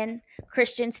 Brian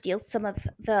Christian steals some of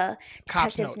the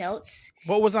detective's notes.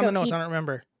 What was on the notes? I don't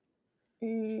remember.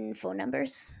 Phone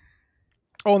numbers.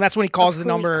 Oh, and that's when he calls the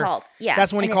number. Yes,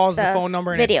 that's when he calls the phone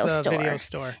number and video it's the store. video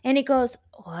store. And he goes,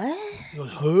 what? He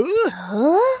goes,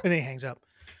 huh? And then he hangs up.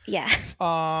 Yeah.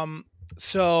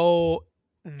 So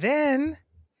then,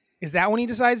 is that when he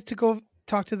decides to go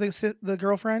talk to the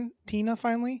girlfriend, Tina,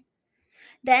 finally?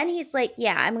 Then he's like,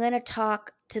 yeah, I'm going to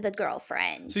talk to the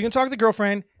girlfriend. So you can talk to the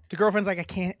girlfriend. The girlfriend's like, I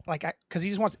can't, because he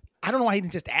just wants, I don't know why he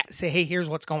didn't just say, hey, here's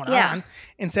what's going on.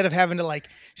 Instead of having to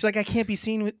she's like, I can't be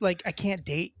seen with, I can't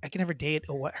date, I can never date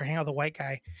or hang out with a white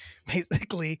guy,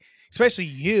 basically. Especially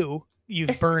you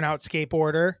burnout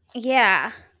skateboarder. Yeah.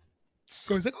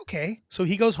 So he's like, okay. So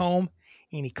he goes home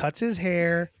and he cuts his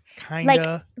hair.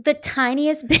 Kinda the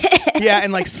tiniest bit. Yeah,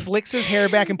 and slicks his hair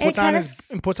back and puts on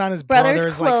his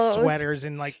brother's clothes. Sweaters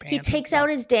and pants. He takes out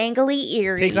his dangly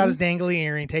earring. Takes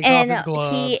off his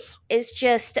gloves. He is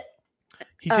just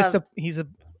he's a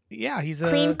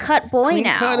clean cut boy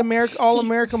now. Clean cut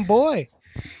American boy.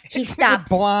 He stops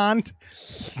blonde,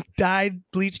 dyed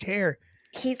bleached hair.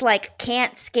 He's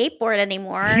can't skateboard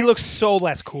anymore. He looks so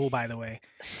less cool, by the way.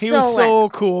 He was so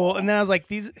cool. And then I was like,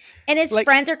 these. And his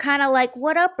friends are kind of like,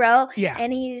 what up, bro? Yeah.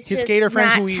 And he's his just skater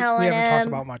friends not who we telling haven't talked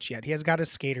him. about much yet. He has got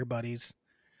his skater buddies.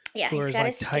 Yeah, who he's are got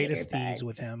his tight as skater thieves buds.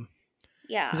 with him.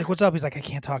 Yeah. He's like, what's up? He's like, I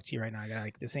can't talk to you right now. I got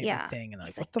this ain't my thing. And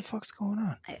what the fuck's going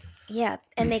on? Yeah.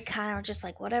 And they kind of just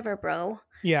whatever, bro.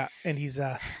 Yeah. And he's,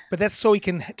 but that's so he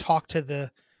can talk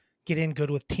to get in good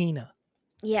with Tina.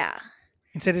 Yeah.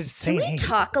 Instead of just saying, can we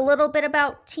talk a little bit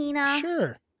about Tina?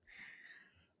 Sure.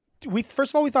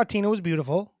 First of all, we thought Tina was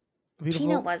beautiful.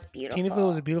 Tina was beautiful. Tina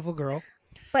was a beautiful girl.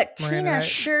 But Tina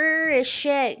sure as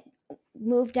shit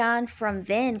moved on from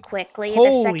Vin quickly. Holy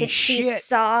the second shit. She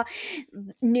saw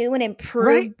new and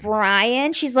improved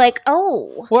Brian, she's like,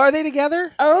 oh. Well, are they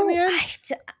together? Oh,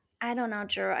 I don't know,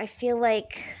 Drew. I feel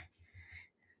like.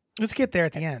 Let's get there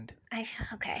at the end. Okay.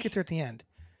 Let's get there at the end.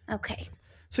 Okay.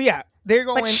 So yeah, they're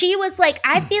going. But she was like,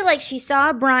 I feel like she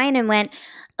saw Brian and went,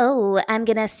 oh, I'm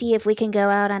going to see if we can go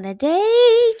out on a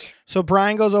date. So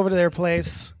Brian goes over to their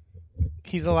place.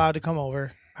 He's allowed to come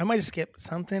over. I might have skipped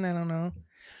something. I don't know.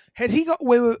 Has he got,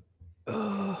 wait.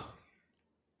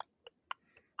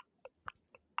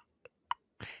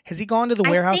 Has he gone to the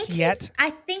warehouse yet? I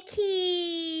think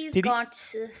he's gone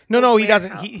to No, he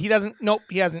doesn't. He doesn't. Nope,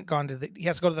 he hasn't gone to he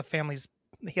has to go to the family's,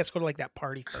 he has to go to that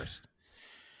party first.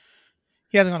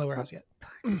 He hasn't gone to the warehouse yet.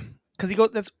 Because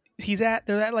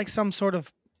they're at some sort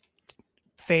of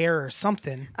fair or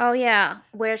something. Oh yeah,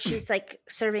 where she's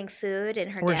serving food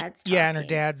and her dad's talking. Yeah, and her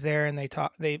dad's there and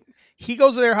he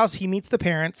goes to their house, he meets the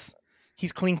parents.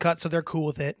 He's clean cut, so they're cool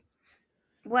with it.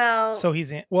 Well, so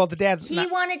he's in. Well, the dad's. He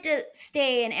wanted to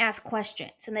stay and ask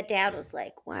questions, and the dad was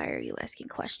like, "Why are you asking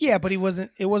questions?" Yeah, but he wasn't.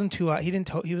 It wasn't too. He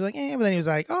didn't. He was like, "Eh," but then he was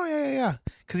like, "Oh yeah,"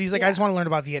 because he's like, "I just want to learn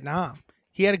about Vietnam."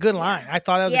 He had a good line. I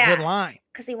thought that was a good line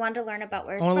because he wanted to learn about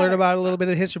where. I want to learn about a little bit of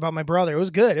the history about my brother. It was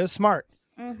good. It was smart.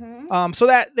 Mm-hmm. So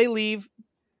that they leave,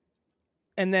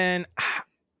 and then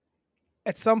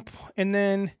at some point, and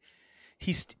then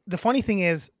the funny thing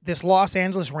is this Los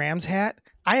Angeles Rams hat.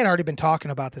 I had already been talking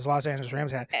about this Los Angeles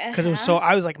Rams hat because it was so.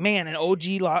 I was like, man, an OG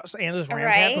Los Angeles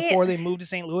Rams hat before they moved to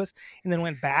St. Louis and then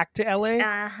went back to LA.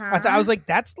 I was like,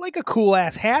 that's like a cool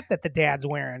ass hat that the dad's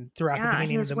wearing throughout the beginning of the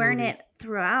movie. He was wearing it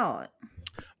throughout.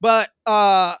 But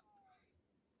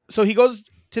so he goes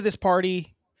to this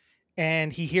party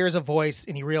and he hears a voice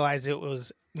and he realized it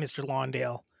was Mr.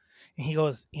 Lawndale. And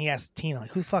he asks Tina,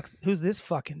 like, who's this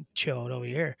fucking chode over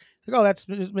here? Like, oh, that's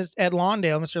Ed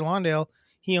Lawndale, Mr. Lawndale.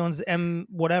 He owns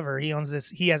whatever. He owns this.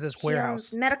 He has this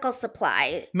warehouse. Owns medical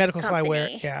supply ware.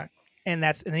 Yeah. And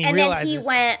then he and realizes. Then he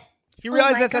went. He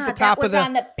realized that's at the top that was of the.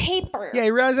 on the paper. Yeah,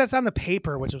 he realized that's on the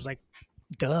paper, which was like,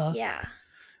 duh. Yeah.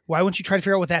 Why wouldn't you try to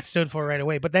figure out what that stood for right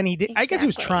away? But then he did. Exactly. I guess he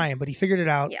was trying, but he figured it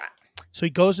out. Yeah. So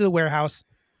he goes to the warehouse.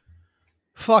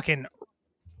 Fucking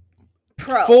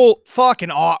pro. Full fucking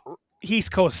he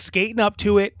goes skating up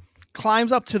to it,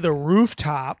 climbs up to the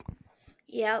rooftop.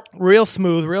 Yep. Real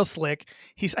smooth, real slick.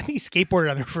 I think he skateboarded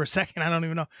on there for a second. I don't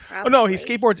even know. Probably. Oh no, he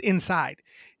skateboards inside.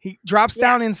 He drops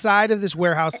down inside of this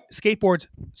warehouse, skateboards,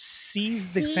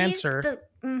 sees the sensor,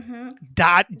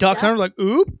 ducks under, like,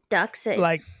 oop. Ducks it.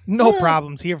 Like, no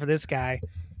problems here for this guy.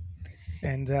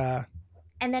 And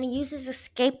then he uses a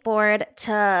skateboard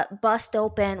to bust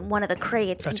open one of the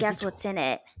crates, and guess what's in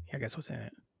it? Yeah, guess what's in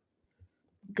it?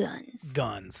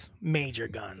 Guns. Major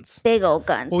guns. Big old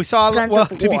guns. Well, we saw,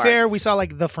 to be fair, we saw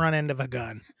like the front end of a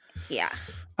gun. Yeah.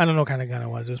 I don't know what kind of gun it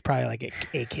was. It was probably like an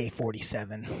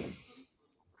AK-47.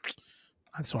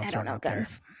 That's what I'm throwing out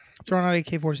guns. There. Throwing out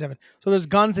AK-47. So there's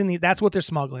guns that's what they're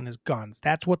smuggling is guns.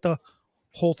 That's what the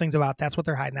whole thing's about. That's what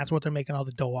they're hiding. That's what they're making all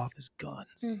the dough off is guns.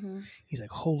 Mm-hmm. He's like,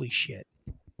 holy shit.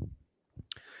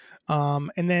 And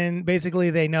then basically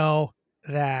they know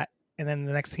that, and then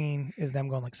the next scene is them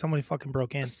going like, somebody fucking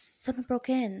broke in. Someone broke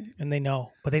in. And they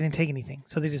know, but they didn't take anything.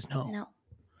 So they just know. No.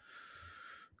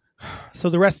 So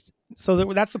that's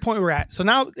the point we're at. So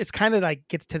now it's kind of like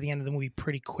gets to the end of the movie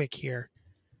pretty quick here.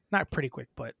 Not pretty quick,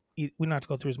 but we don't have to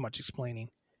go through as much explaining.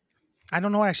 I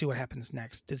don't know actually what happens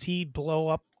next. Does he blow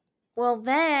up? Well,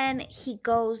 then he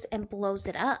goes and blows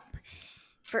it up.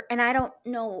 And I don't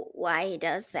know why he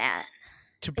does that.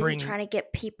 Is he trying to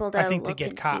get people to look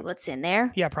and see what's in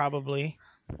there? Yeah, probably.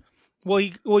 Well,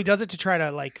 he does it to try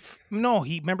to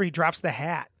remember he drops the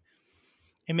hat.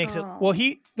 It makes it. Well,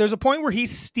 there's a point where he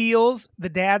steals the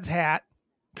dad's hat,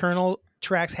 Colonel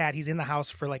Track's hat. He's in the house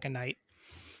for like a night.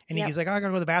 And he's like, I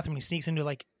gotta go to the bathroom. And he sneaks into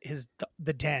like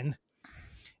the den,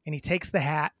 and he takes the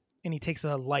hat and he takes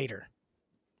a lighter,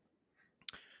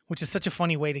 which is such a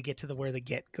funny way to get to where they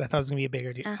get. Because I thought it was gonna be a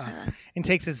bigger deal. And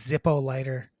takes a Zippo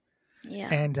lighter.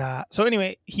 Yeah. And so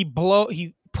anyway, he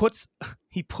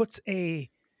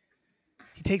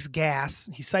takes gas.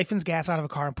 He siphons gas out of a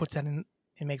car and puts that in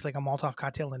and makes like a Molotov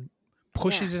cocktail and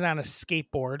pushes it on a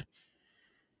skateboard.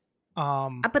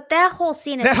 But that whole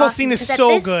scene is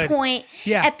so good.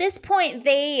 At this point,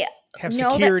 they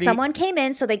know that someone came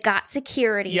in, so they got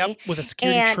security. Yep, with a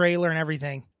security trailer and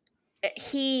everything.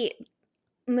 He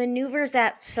maneuvers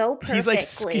that so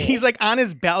perfectly. He's like on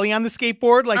his belly on the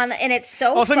skateboard, and it's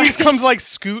so. All of a sudden, he just comes like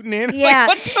scooting in. Yeah,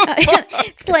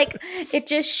 it's like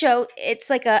it's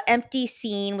like a empty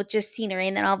scene with just scenery,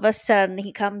 and then all of a sudden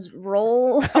he comes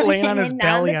laying on his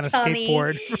belly on a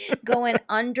skateboard, going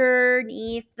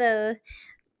underneath the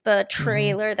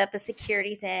trailer that the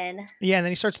security's in. Yeah, and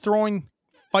then he starts throwing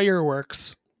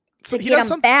fireworks. To get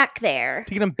him back there.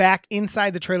 To get him back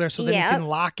inside the trailer so that he can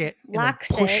lock it and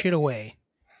push it away.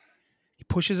 He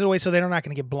pushes it away so they're not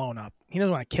going to get blown up. He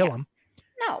doesn't want to kill him.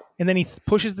 No. And then he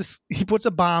puts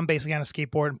a bomb basically on a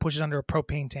skateboard and pushes it under a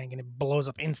propane tank and it blows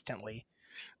up instantly.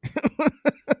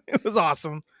 It was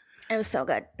awesome. It was so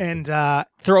good. And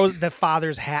throws the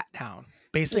father's hat down.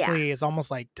 Basically, it's almost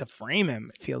like to frame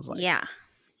him, it feels like. Yeah.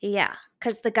 Yeah.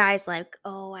 Because the guy's like,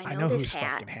 oh, I know this whose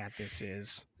hat. fucking hat this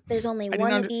is. There's only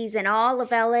one of these in all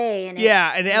of LA, and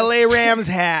an LA Rams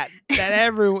hat that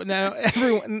everyone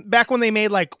back when they made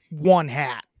like one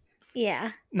hat,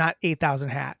 not 8,000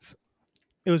 hats.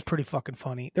 It was pretty fucking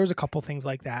funny. There was a couple things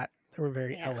like that were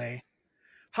very LA.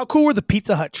 How cool were the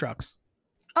Pizza Hut trucks?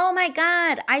 Oh my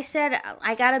god! I said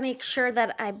I gotta make sure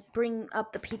that I bring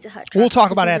up the Pizza Hut trucks. We'll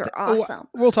talk about it. Awesome.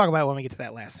 We'll talk about it when we get to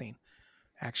that last scene.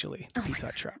 Actually, Pizza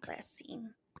Hut truck last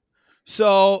scene.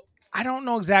 So. I don't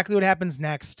know exactly what happens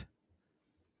next.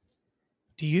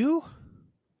 Do you?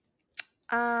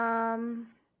 Oh,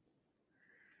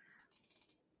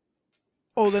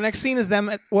 the next scene is them.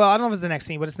 I don't know if it's the next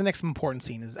scene, but it's the next important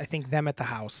scene. Is I think them at the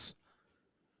house.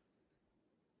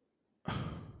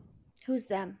 Who's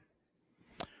them?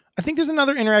 I think there's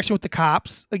another interaction with the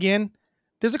cops again.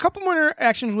 There's a couple more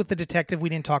interactions with the detective we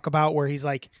didn't talk about where he's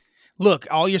like, "Look,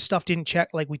 all your stuff didn't check.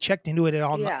 Like we checked into it. It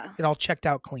all checked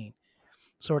out clean."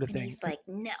 Sort of thing. He's like,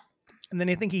 no. And then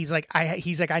I think he's like,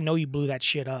 I know you blew that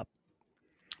shit up.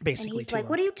 Basically, and he's like,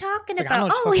 what are you talking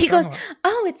about? He goes,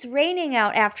 it's raining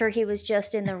out after he was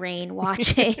just in the rain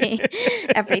watching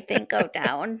everything go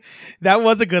down. That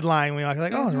was a good line. We were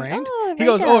like, it rained. He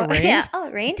goes, it rained. Yeah,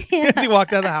 it rained. As he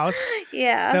walked out of the house.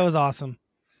 Yeah. That was awesome.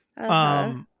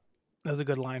 That was a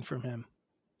good line from him.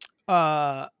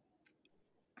 But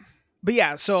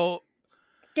yeah, so.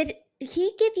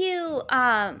 he give you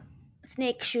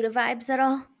Snake Shooter vibes at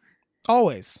all?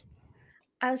 Always.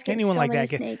 I was getting anyone so like many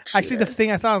that. Snake Shooter. Actually, the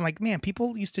thing I thought, I'm like, man,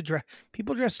 people used to dress.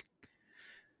 People dress.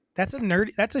 That's a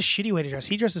shitty way to dress.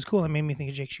 He dresses cool. It made me think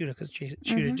of Jake Shooter because Jake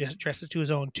Shooter just dresses to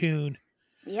his own tune.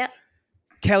 Yep.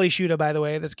 Kelly Shooter, by the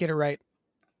way, let's get it right.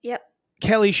 Yep.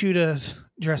 Kelly Shooter's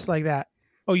dressed like that.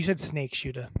 Oh, you said Snake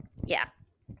Shooter. Yeah.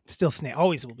 Still Snake.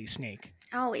 Always will be Snake.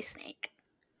 Always Snake.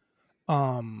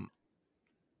 What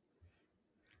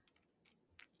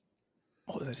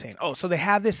was I saying? Oh, so they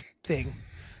have this thing.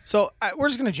 So we're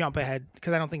just gonna jump ahead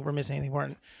because I don't think we're missing anything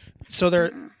important. So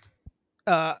they're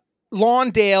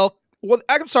Lawndale. Well,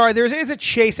 I'm sorry. There is a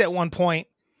chase at one point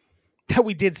that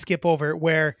we did skip over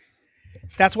where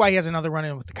that's why he has another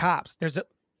run-in with the cops. There's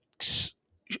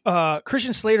a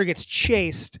Christian Slater gets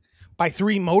chased by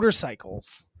 3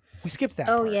 motorcycles. We skipped that.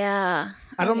 Oh part. yeah.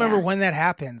 I don't remember when that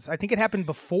happens. I think it happened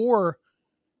before.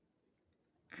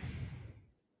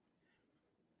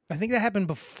 I think that happened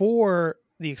before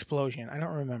the explosion. I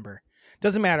don't remember.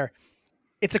 Doesn't matter.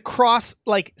 It's a cross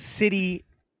city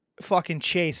fucking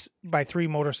chase by 3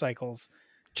 motorcycles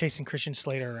chasing Christian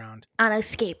Slater around on a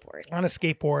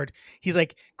skateboard. He's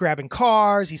grabbing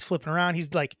cars. He's flipping around. He's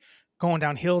going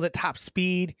down hills at top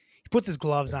speed. He puts his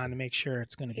gloves on to make sure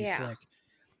it's going to be slick.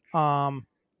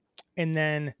 And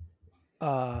then,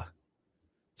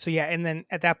 and then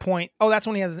at that point, that's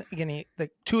when he has again. The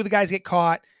 2 of the guys get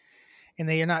caught, and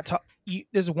they are not.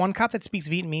 There's one cop that speaks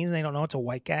Vietnamese, and they don't know it's a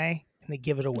white guy, and they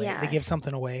give it away. Yeah. They give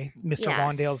something away, Mr.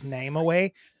 Lawndale's name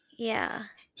away. Yeah.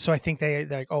 So I think they're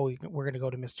like, oh, we're going to go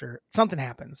to Mr. Something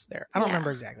happens there. I don't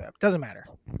remember exactly. It doesn't matter.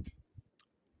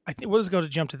 I think we'll just go to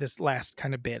jump to this last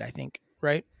kind of bit. I think,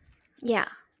 right? Yeah.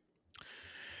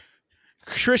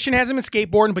 Christian has him in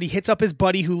skateboarding, but he hits up his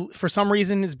buddy who, for some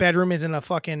reason, his bedroom is in a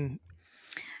fucking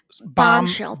bomb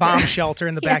shelter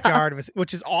in the backyard of his,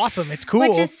 which is awesome. It's cool.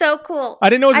 Which is so cool. I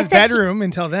didn't know it was his bedroom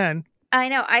until then. I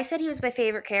know. I said he was my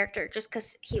favorite character just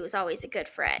because he was always a good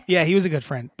friend. Yeah, he was a good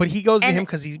friend. But he goes to him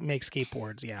because he makes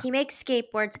skateboards. Yeah. He makes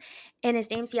skateboards, and his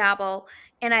name's Yabo.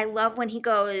 And I love when he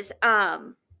goes,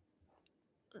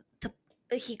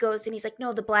 he goes and he's like,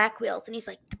 no, the black wheels. And he's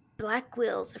like, the black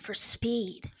wheels are for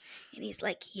speed. And he's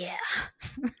like, yeah.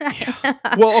 Yeah.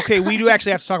 Well, okay, we do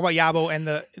actually have to talk about Yabo. And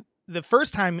the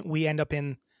first time we end up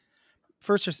in,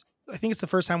 I think it's the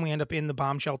first time we end up in the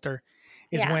bomb shelter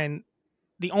is when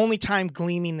the only time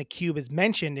Gleaming the Cube is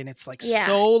mentioned, and it's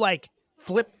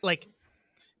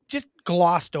just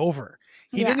glossed over.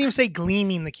 He didn't even say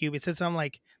Gleaming the Cube. It said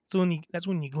something that's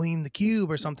when you gleam the cube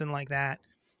or something like that.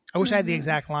 I wish I had the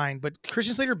exact line, but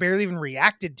Christian Slater barely even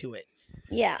reacted to it.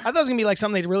 Yeah. I thought it was going to be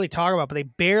something they'd really talk about, but they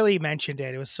barely mentioned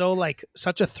it. It was so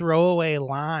such a throwaway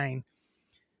line.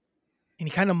 And he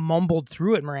kind of mumbled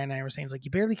through it, Miranda and I were saying. It's you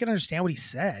barely could understand what he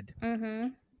said. Mm-hmm.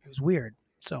 It was weird.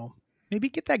 So maybe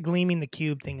get that Gleaming the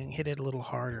Cube thing and hit it a little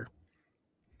harder.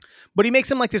 But he makes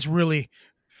him this really,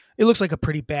 it looks like a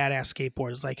pretty badass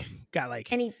skateboard. It's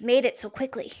and he made it so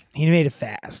quickly. He made it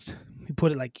fast. He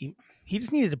put it he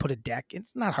just needed to put a deck.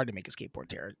 It's not hard to make a skateboard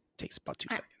tear. It takes about 2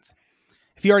 seconds.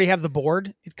 If you already have the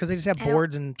board, because they just have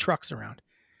boards and trucks around.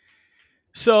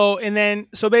 So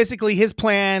basically his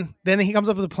plan, then he comes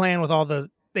up with a plan with all they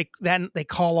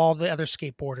call all the other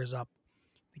skateboarders up.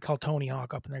 They call Tony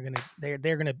Hawk up, and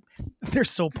they're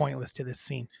so pointless to this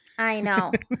scene. I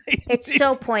know. It's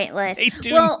so pointless.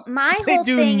 My whole they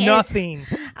do thing nothing.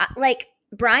 Is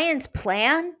Brian's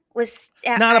plan was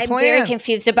not a plan. I'm very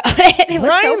confused about it. It was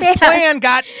Brian's so bad. plan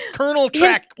got Colonel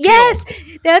Track. Yes,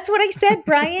 that's what I said.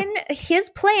 Brian, his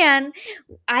plan,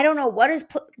 I don't know what is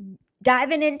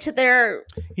diving into their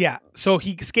so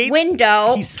he skates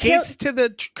window. He skates to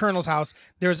the Colonel's house.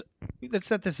 Let's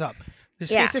set this up. There's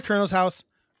skates to Colonel's house,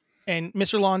 and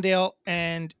Mr. Lawndale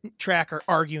and Track are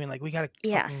arguing we gotta.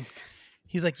 Yes.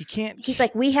 He's like, you can't. He's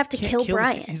like, we have to kill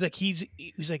Brian. He's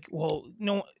like, well,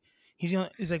 no.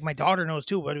 He's like, my daughter knows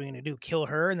too. What are we gonna do? Kill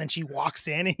her? And then she walks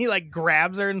in, and he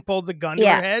grabs her and pulls a gun to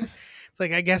her head. It's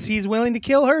I guess he's willing to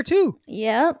kill her too.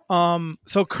 Yep.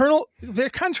 So they're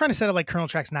kind of trying to set up Colonel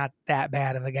Track's not that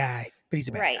bad of a guy, but he's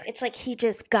a bad guy. It's he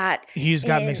just got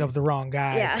mixed up with the wrong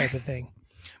guy type of thing.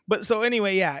 But so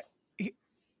anyway,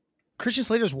 Christian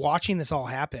Slater's watching this all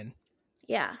happen.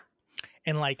 Yeah.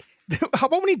 And how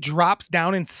about when he drops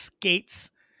down and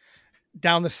skates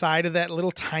down the side of that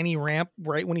little tiny ramp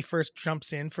right when he first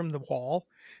jumps in from the wall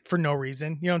for no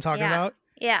reason? You know what I'm talking about?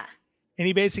 Yeah. And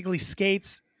he basically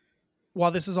skates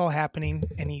while this is all happening,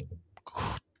 and he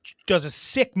does a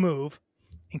sick move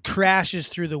and crashes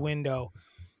through the window.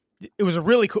 It was a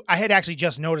really cool. I had actually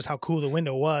just noticed how cool the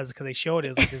window was because they showed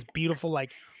it as this beautiful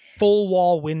full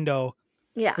wall window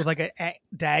Yeah. With like a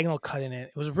diagonal cut in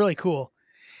it. It was really cool.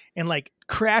 And like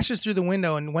crashes through the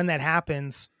window. And when that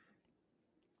happens,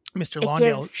 Mr.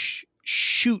 Lawndale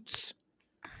shoots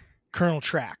Colonel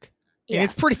Track. Yes. And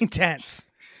it's pretty intense.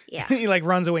 Yeah. He like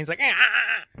runs away and he's like,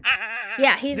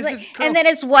 yeah, he's like, and then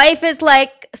his wife is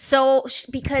like,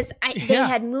 because they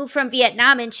had moved from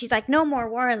Vietnam, and she's like, no more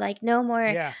war, like no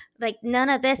more, like none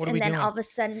of this. And then all of a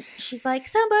sudden she's like,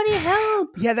 somebody help.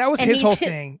 Yeah, that was his whole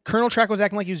thing. Colonel Track was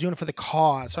acting like he was doing it for the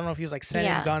cause. So I don't know if he was like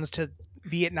sending guns to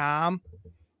Vietnam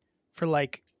for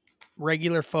like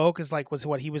regular folk was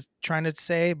what he was trying to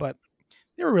say, but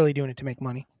they were really doing it to make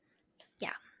money.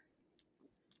 Yeah.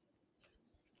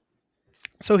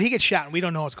 So he gets shot, and we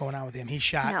don't know what's going on with him. He's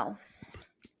shot. No.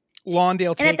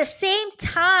 Lawndale takes... And at the same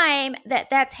time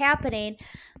that's happening,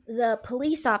 the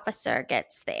police officer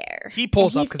gets there. He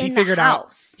pulls up because he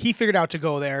figured out to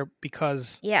go there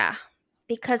because... Yeah.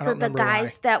 Because of the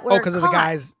guys that were because of the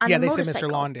guys. Yeah, they said Mr.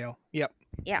 Lawndale. Yep.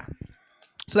 Yeah.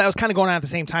 So that was kind of going on at the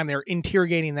same time. They were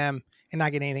interrogating them and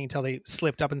not getting anything until they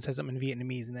slipped up and said something in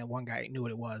Vietnamese, and then one guy knew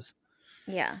what it was.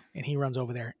 Yeah. And he runs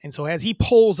over there. And so as he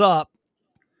pulls up...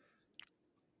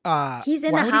 he's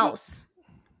in the house.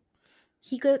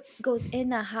 He goes in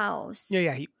the house.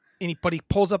 Yeah. But he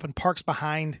pulls up and parks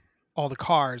behind all the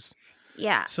cars.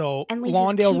 Yeah. So and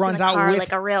Lawndale runs out with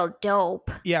like a real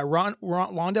dope. Yeah,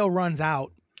 Lawndale runs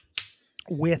out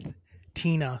with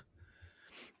Tina,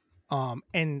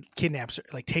 and kidnaps her,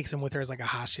 like takes him with her as like a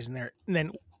hostage in there. And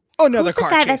then another Who's car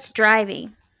the guy chase. That's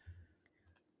driving?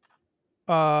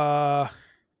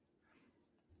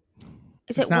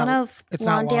 Is it one of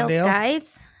Lawndale's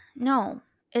guys? No,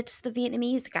 it's the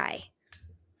Vietnamese guy.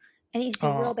 And he's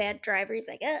a real bad driver. He's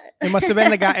like, ugh. It must have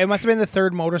been the guy. It must have been the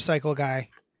third motorcycle guy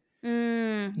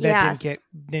that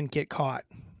didn't get caught.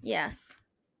 Yes.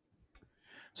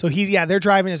 So they're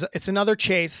driving. It's another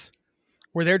chase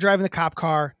where they're driving the cop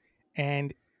car,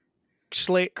 and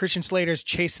Christian Slater's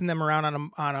chasing them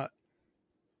around on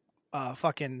a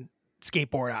fucking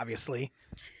skateboard, obviously.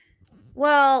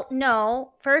 Well,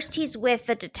 no. First, he's with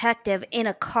the detective in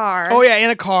a car. Oh yeah, in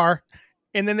a car,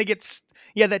 and then they get.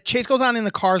 That chase goes on in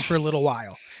the cars for a little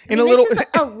while. This is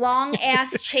a long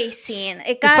ass chase scene.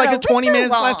 It got it's like 20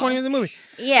 minutes, last 20 minutes of the movie.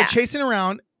 Yeah, they're chasing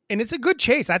around, and it's a good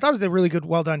chase. I thought it was a really good,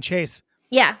 well done chase.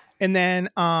 Yeah, and then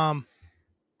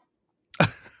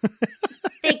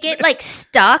they get like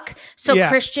stuck. So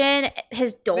Christian,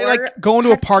 his door, they like go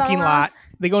into a parking lot.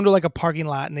 They go into like a parking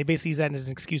lot, and they basically use that as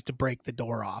an excuse to break the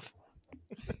door off.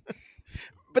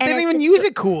 But they didn't even use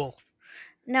it cool.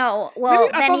 No, well,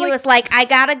 then he was like, I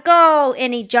gotta go,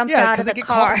 and he jumped out of the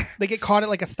car. They get caught at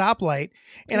like a stoplight,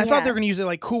 and I thought they were gonna use it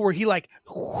like cool, where he like,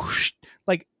 whoosh,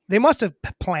 like they must have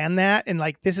planned that, and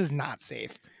like this is not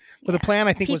safe. But the plan,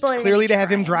 I think, was clearly to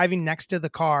have him driving next to the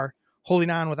car,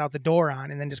 holding on without the door on,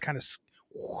 and then just kind of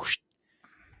whoosh.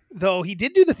 Though he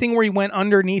did do the thing where he went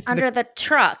underneath the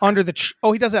truck.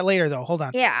 He does that later though. Hold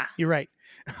on. Yeah, you're right.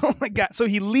 Oh my god! So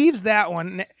he leaves that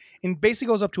one and basically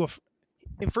goes up to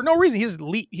and for no reason he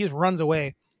just runs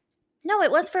away. No, it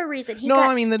was for a reason.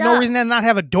 No reason to not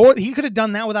have a door. He could have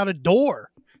done that without a door.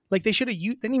 Like they should have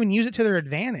didn't even use it to their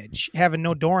advantage, having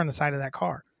no door on the side of that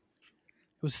car.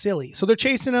 It was silly. So they're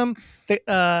chasing him,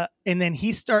 and then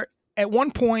at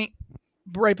one point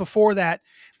right before that,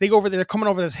 they go over there. They're coming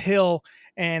over this hill,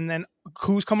 and then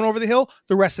who's coming over the hill?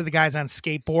 The rest of the guys on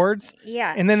skateboards.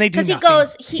 Yeah, and then they do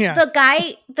because the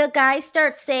guy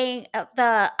starts saying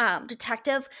the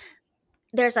detective.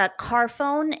 There's a car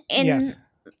phone and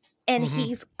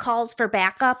he calls for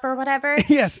backup or whatever.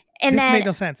 Yes, and this made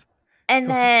no sense. And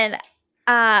then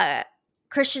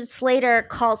Christian Slater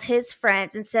calls his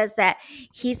friends and says that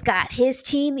he's got his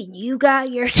team and you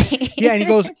got your team. Yeah,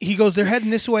 and he goes, they're heading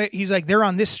this way. He's like, they're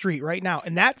on this street right now,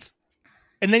 and then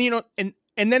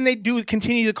and then they do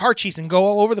continue the car chase and go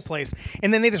all over the place,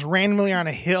 and then they just randomly are on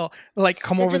a hill, like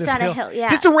over this hill.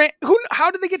 Just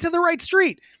how did they get to the right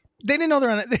street? They didn't know they're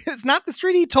on it. It's not the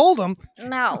street he told them.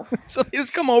 No. So they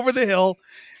just come over the hill.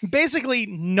 Basically,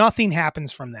 nothing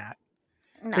happens from that.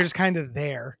 No. They're just kind of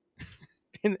there.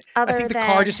 And I think the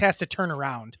car just has to turn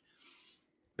around,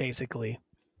 basically.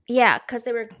 Yeah, because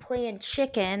they were playing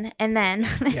chicken, and then...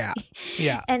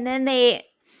 Yeah. And then they...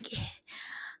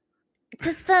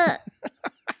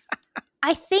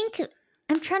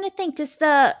 I'm trying to think, does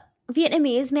the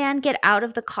Vietnamese man get out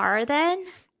of the car then?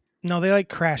 No, they like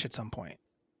crash at some point.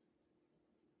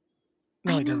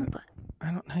 No, he doesn't. But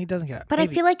I don't know. He doesn't get out. But maybe.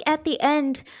 I feel like at the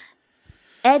end,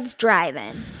 Ed's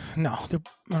driving. No,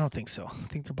 I don't think so. I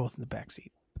think they're both in the back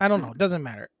seat. I don't know. It doesn't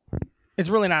matter. It's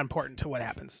really not important to what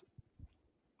happens.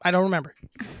 I don't remember.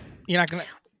 You're not going to...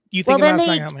 You think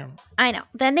I know.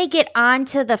 Then they get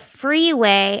onto the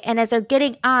freeway, and as they're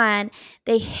getting on,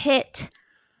 they hit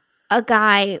a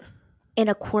guy in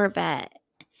a Corvette.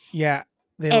 Yeah.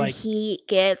 He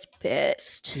gets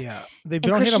pissed. Yeah. And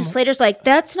Christian Slater's like,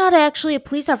 that's not actually a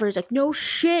police officer. He's like, no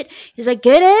shit. He's like,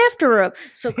 get after him.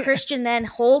 So Christian then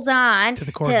holds on to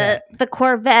the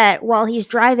Corvette while he's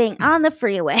driving on the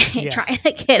freeway trying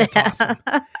to get it. Awesome.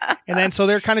 And then so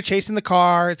they're kind of chasing the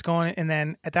car. It's going, and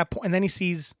then at that point, and then he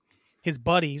sees his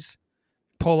buddies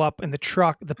pull up in the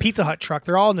truck, the Pizza Hut truck.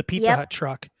 They're all in the Pizza Hut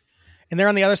truck. And they're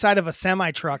on the other side of a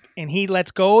semi truck, and he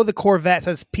lets go of the Corvette,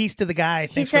 says peace to the guy.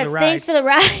 He says, thanks for the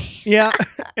ride. Yeah.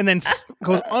 And then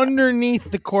goes underneath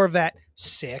the Corvette.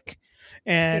 Sick.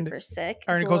 And super sick.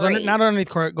 Or it goes not underneath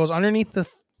the Corvette, goes underneath the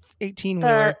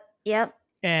 18-wheeler. Yep.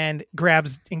 And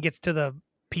grabs and gets to the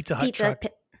Pizza Hut truck.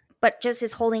 But just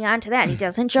is holding on to that. He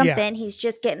doesn't jump in. He's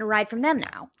just getting a ride from them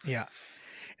now. Yeah.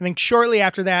 And then shortly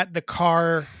after that,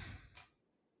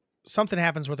 something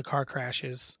happens where the car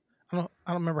crashes. I don't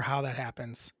remember how that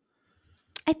happens.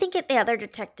 I think the other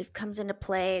detective comes into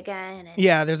play again.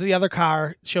 There's the other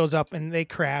car shows up and they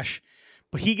crash,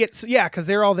 but he gets because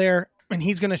they're all there and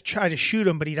he's gonna try to shoot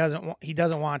him, but he doesn't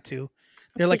want to.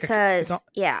 They're like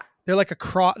they're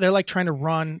like trying to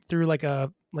run through like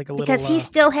a little because he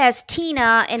still has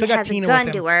Tina and has a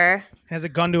gun to her. Has a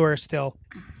gun to her still.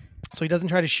 So he doesn't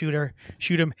try to shoot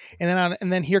him,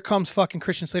 and then here comes fucking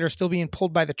Christian Slater still being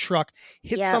pulled by the truck,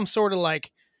 hits some sort of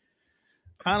like,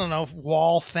 I don't know,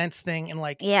 wall fence thing, and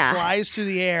flies through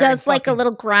the air. Does like a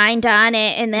little grind on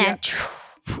it, and then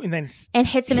and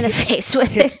hits him in the face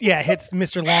with it. Yeah, hits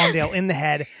Mr. Lawndale in the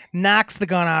head, knocks the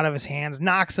gun out of his hands,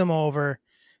 knocks him over,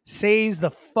 saves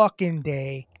the fucking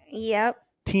day. Yep.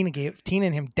 Tina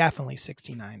and him definitely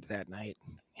 69 that night.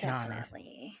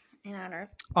 Definitely. In honor.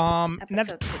 And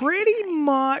that's pretty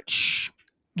much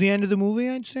the end of the movie,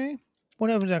 I'd say.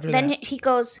 What happens after that? Then he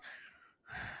goes,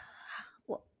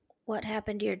 what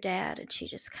happened to your dad? And she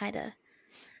just kind of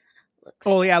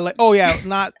looks.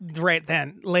 Not right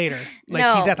then. Later,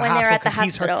 he's at the hospital because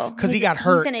he's hurt because he got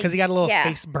hurt because he got a little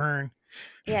face burn.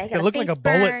 Yeah, it looked like a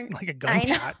bullet, like a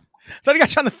gunshot. I thought he got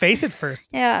shot in the face at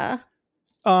first. Yeah.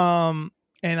 And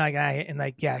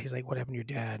he's like, what happened to your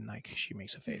dad? And she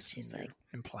makes a face. She's like,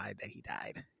 implied that he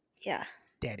died. Yeah.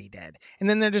 Daddy dead. And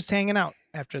then they're just hanging out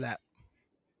after that.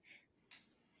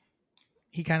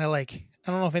 He kind of I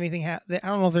don't know if anything I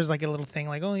don't know if there's like a little thing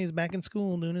like, oh, he's back in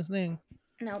school doing his thing.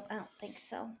 Nope, I don't think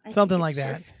so. Something like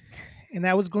that. And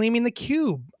that was Gleaming the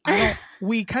Cube.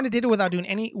 We kind of did it without doing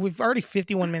any. We've already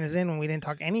 51 minutes in when we didn't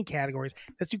talk any categories.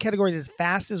 Let's do categories as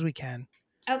fast as we can.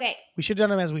 Okay. We should have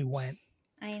done them as we went.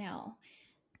 I know.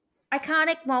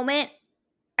 Iconic moment.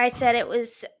 I said it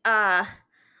was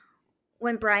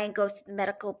when Brian goes to the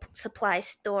medical supply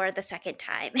store the second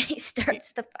time and he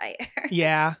starts the fire.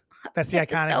 Yeah, that's the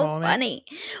iconic moment. Funny.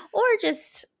 Or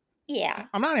just,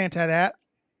 I'm not anti that.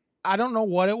 I don't know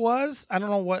what it was. I don't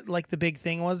know what the big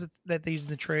thing was that they used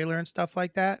in the trailer and stuff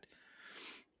like that.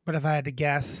 But if I had to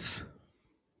guess,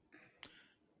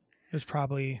 it was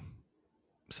probably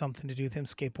something to do with him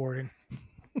skateboarding.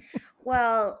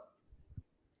 Well,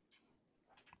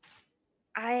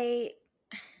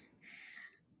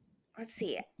 let's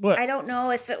see. What? I don't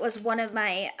know if it was one of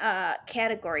my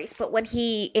categories, but when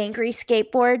he angry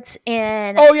skateboards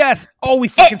in... Oh, yes. Oh, we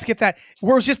fucking skipped that.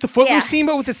 Where it was just the Footloose scene,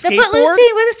 but with the skateboard? The Footloose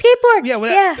scene with the skateboard. Yeah,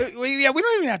 we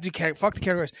don't even have to do fuck the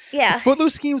categories. Yeah. The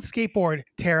Footloose scene with the skateboard,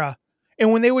 Tara.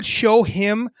 And when they would show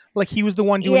him, he was the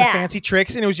one doing the fancy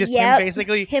tricks, and it was just him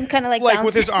basically... Him kind of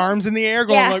with his arms in the air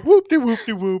going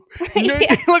whoop-de-whoop-de-whoop.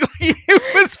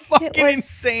 It was fucking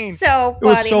insane. So funny. It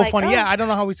was so funny. Yeah, I don't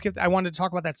know how we skipped. I wanted to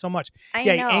talk about that so much. I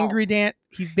know. Angry dance.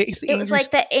 He basically... It was like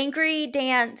the angry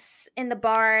dance in the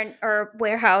barn or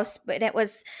warehouse, but it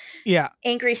was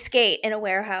angry skate in a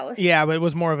warehouse. Yeah, but it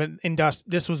was more of an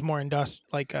this was more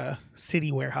like a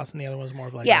city warehouse, and the other one was more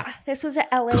of this was an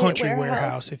LA country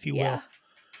warehouse, if you will.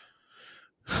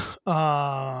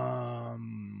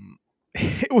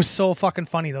 It was so fucking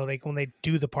funny though. When they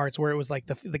do the parts where it was like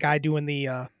the guy doing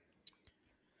the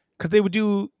because they would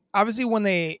do obviously when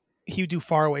he would do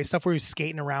far away stuff where he was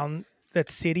skating around that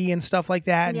city and stuff like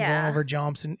that and going over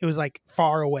jumps, and it was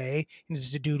far away and it's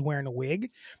just a dude wearing a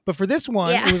wig. But for this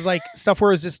one, it was stuff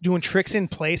where it was just doing tricks in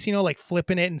place,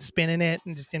 flipping it and spinning it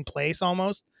and just in place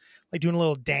almost, doing a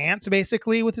little dance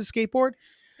basically with his skateboard.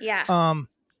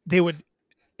 They would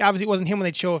obviously it wasn't him when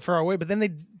they'd show it far away, but then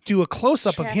they'd do a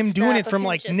close-up of him doing it from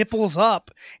nipples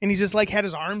up, and he just had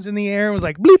his arms in the air and was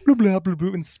like bloop bloop bloop bloop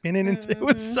bloop and spinning, and it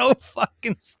was so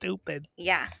fucking stupid.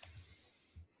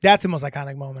 That's the most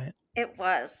iconic moment. It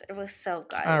was so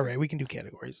good. All right, we can do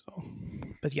categories though.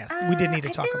 But yes, we did need to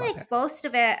talk about that. Most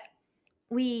of it,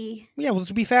 we'll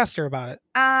just be faster about it.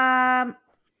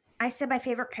 I said my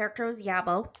favorite character was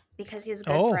Yabo because he was a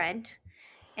good friend,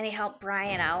 and he helped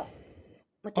Brian out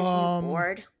with his new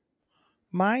board.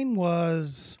 Mine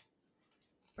was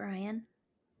Brian.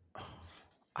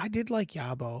 I did like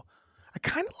Yabo. I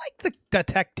kind of like the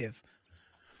detective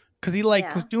because he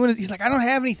was doing. He's like, I don't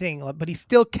have anything, but he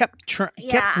still kept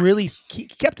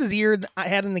kept his ear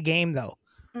ahead in the game though.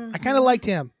 I kind of liked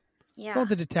him. Yeah, go with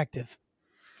the detective.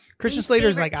 Christian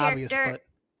Slater's like obvious, but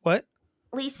what?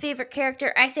 Least favorite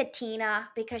character? I said Tina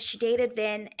because she dated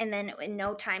Vin, and then in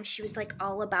no time she was like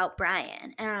all about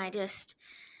Brian, and I just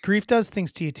grief does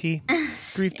things to you, T.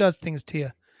 Grief does things to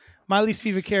you. My least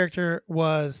favorite character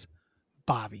was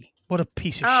Bobby. What a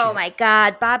piece of shit. Oh my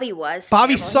God, Bobby was.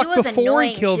 Bobby sucked before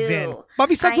he killed Vin.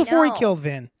 Bobby sucked before he killed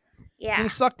Vin. Yeah. And he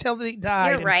sucked till he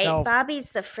died. You're right. Himself. Bobby's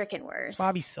the freaking worst.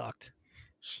 Bobby sucked.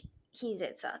 He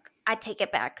did suck. I take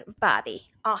it back. Bobby.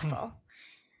 Awful.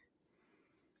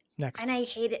 Next. And I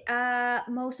hate it.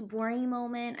 Most boring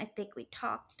moment. I think we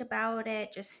talked about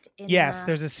it.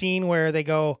 There's a scene where they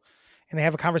go and they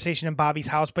have a conversation in Bobby's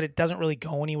house, but it doesn't really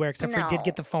go anywhere except for he did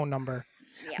get the phone number.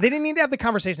 Yeah. They didn't need to have the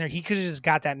conversation there. He could have just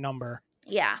got that number.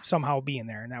 Yeah. Somehow be in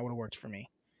there, and that would have worked for me.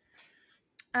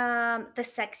 The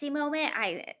sexy moment,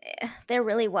 there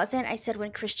really wasn't. I said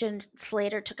when Christian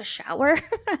Slater took a shower,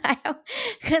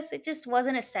 because it just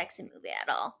wasn't a sexy movie at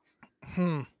all.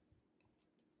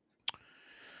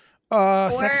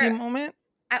 Sexy moment?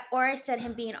 I said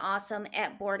him being awesome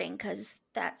at boarding because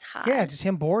that's hot. Yeah, just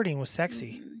him boarding was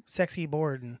sexy. Mm-hmm. Sexy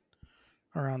boarding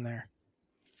around there.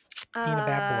 Being a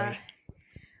bad boy.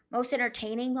 Most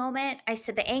entertaining moment, I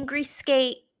said the angry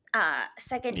skate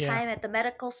second time at the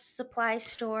medical supply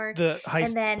store. The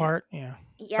heist part, yeah.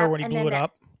 Yep, or when he blew it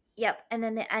up. Yep, and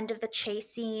then the end of the chase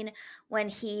scene when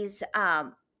he's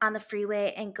on the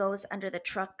freeway and goes under the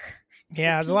truck.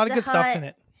 Yeah, there's a lot of good stuff in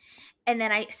it. And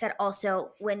then I said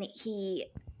also when he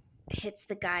hits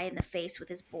the guy in the face with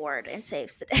his board and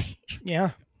saves the day.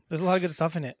 Yeah, there's a lot of good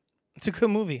stuff in it. It's a good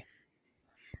movie.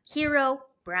 Hero,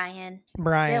 Brian.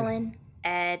 Villain,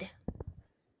 Ed.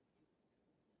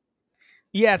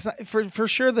 Yeah, it's not, for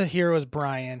sure the hero is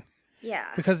Brian. Yeah.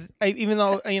 Because even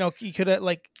though, he could have,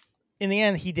 in the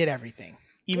end, he did everything.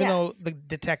 Even though the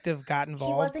detective got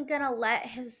involved. He wasn't going to let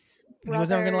his brother... He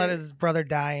wasn't going to let his brother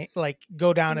die,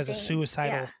 go down as a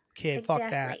suicidal kid. Exactly.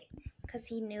 Fuck that. Because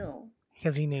he knew.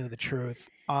 Because he knew the truth.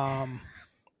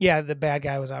 The bad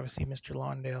guy was obviously Mr.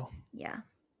 Lawndale. Yeah.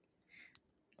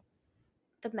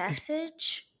 The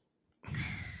message...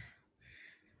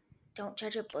 Don't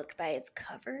judge a book by its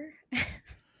cover.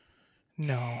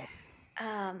 No.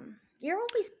 You're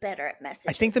always better at messages.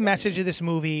 I think the message of this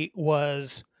movie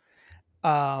was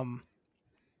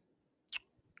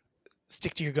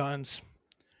stick to your guns.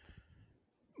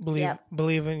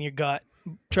 Believe in your gut.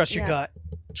 Trust your gut.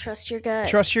 Trust your gut.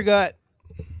 Trust your gut.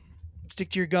 Stick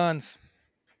to your guns.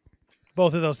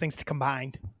 Both of those things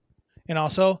combined. And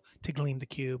also to gleam the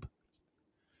cube.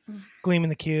 Gleaming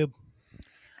the cube.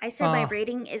 I said my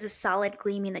rating is a solid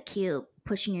Gleaming the Cube,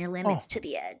 pushing your limits to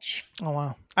the edge. Oh,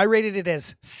 wow. I rated it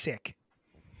as sick.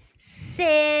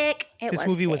 Sick. This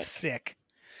movie was sick.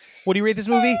 What do you rate this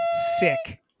movie?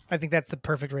 Sick. I think that's the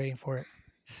perfect rating for it.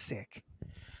 Sick.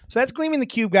 So that's Gleaming the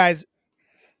Cube, guys.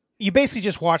 You basically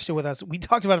just watched it with us. We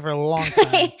talked about it for a long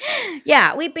time.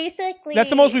 Yeah, we basically... That's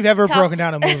the most we've ever broken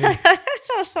down a movie.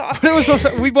 But it was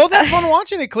we both had fun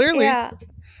watching it, clearly. Yeah.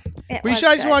 We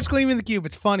should just watch Gleaming the Cube.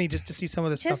 It's funny just to see some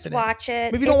of the stuff in it. Just watch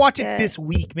it. Maybe don't watch it this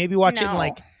week. Maybe watch it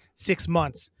in 6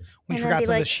 months. We forgot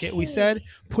some of the shit we said.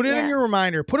 Put it on your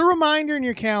reminder. Put a reminder in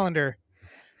your calendar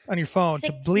on your phone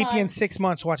to bleep you in 6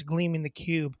 months. Watch Gleaming the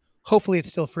Cube. Hopefully it's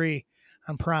still free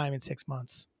on Prime in 6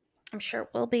 months. I'm sure it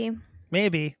will be.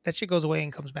 Maybe. That shit goes away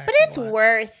and comes back. But it's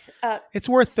worth it's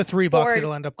worth the $3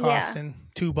 it'll end up costing.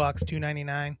 $2,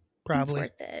 $2.99 probably.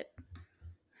 It's worth it.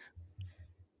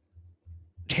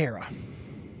 Tara.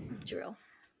 Drew.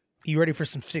 You ready for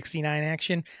some 69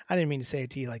 action? I didn't mean to say it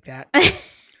to you like that.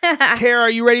 Tara, are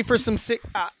you ready for some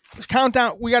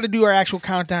countdown? We got to do our actual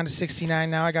countdown to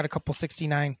 69 now. I got a couple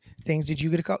 69 things. Did you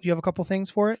get you have a couple things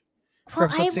for it? For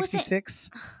episode 66?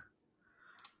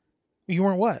 You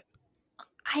weren't what?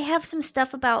 I have some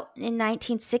stuff about in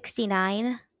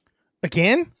 1969.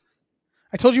 Again?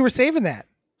 I told you we're saving that.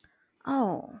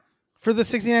 Oh. For the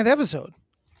 69th episode.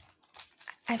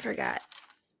 I forgot.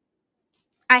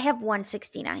 I have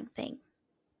 169 thing.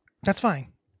 That's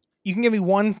fine. You can give me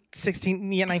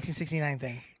 1969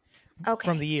 thing. Okay.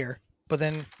 From the year. But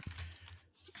then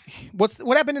what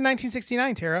happened in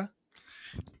 1969, Tara?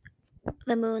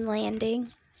 The moon landing.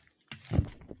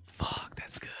 Fuck,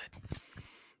 that's good.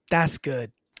 That's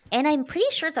good. And I'm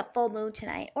pretty sure it's a full moon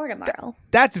tonight or tomorrow.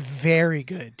 That's very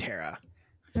good, Tara.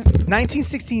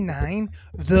 1969,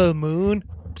 the moon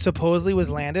supposedly was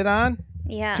landed on.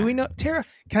 Yeah. Do we know, Tara?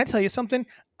 Can I tell you something?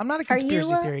 I'm not a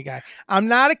conspiracy theory guy. I'm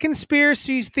not a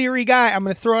conspiracy theory guy. I'm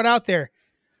going to throw it out there.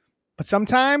 But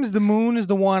sometimes the moon is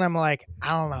the one I'm like,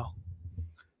 I don't know.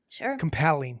 Sure.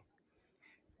 Compelling.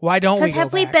 Why don't we go back? Because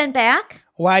have we been back?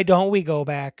 Why don't we go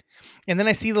back? And then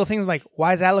I see little things like,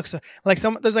 why does that look so... Like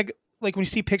there's like when you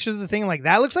see pictures of the thing, like,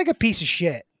 that looks like a piece of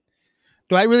shit.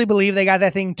 Do I really believe they got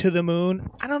that thing to the moon?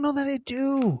 I don't know that I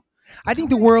do. I think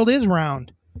the world is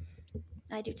round.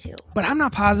 I do too. But I'm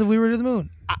not positive we were to the moon.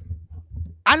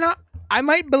 I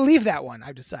might believe that one,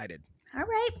 I've decided. All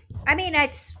right. I mean,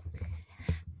 it's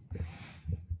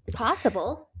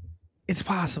possible. It's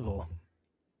possible.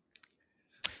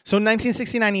 So in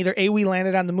 1969, either A, we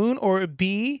landed on the moon, or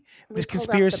B, this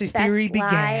conspiracy theory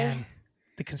began.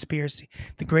 The conspiracy.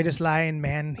 The greatest lie in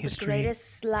man history. The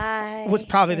greatest lie. There's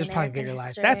probably bigger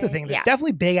lies. That's the thing. There's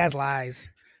definitely big ass lies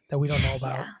that we don't know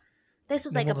about. Yeah. This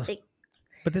was like a big...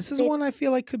 But this is one I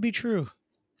feel like could be true.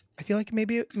 I feel like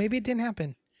maybe it didn't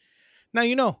happen. Now,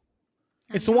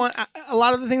 it's the one. A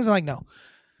lot of the things I'm like, no,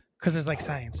 because there's like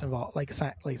science involved, like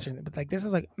but like this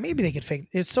is like maybe they could fake.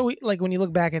 It's so like when you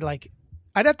look back at like,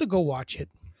 I'd have to go watch it.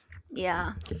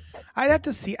 Yeah, I'd have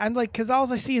to see. I'm like, because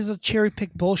all I see is a cherry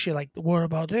picked bullshit. Like, what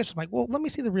about this? I'm like, well, let me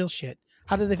see the real shit.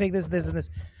 How did they fake this, and this?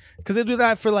 Because they do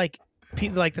that for like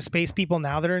the space people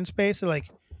now that are in space. They're like,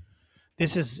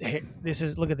 this is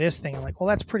look at this thing. I'm like, well,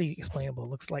 that's pretty explainable. It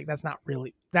looks like that's not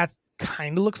really, that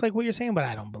kind of looks like what you're saying, but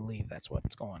I don't believe that's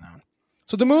what's going on.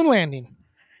 So the moon landing.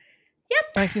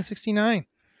 Yep. 1969.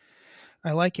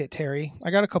 I like it, Terry.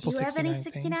 I got a couple 69 Do you have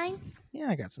any 69s? Things. Yeah,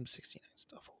 I got some 69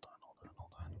 stuff. Hold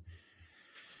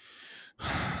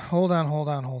on.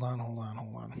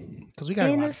 Because we got a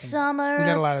lot of things. Summer we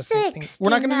got a lot of 69. We're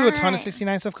not going to do a ton of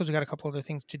 69 stuff because we got a couple other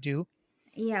things to do.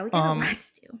 Yeah, we got a lot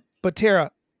to do. But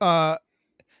Tara,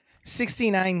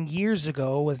 69 years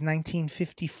ago was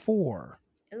 1954.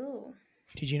 Ooh.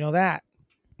 Did you know that?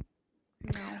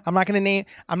 No. I'm not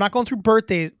going through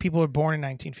birthdays. People are born in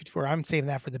 1954. I'm saving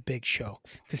that for the big show,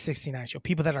 the 69 show.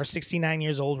 People that are 69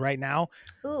 years old right now.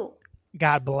 Ooh.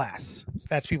 God bless. So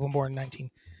that's people born in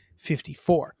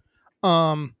 1954.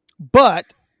 But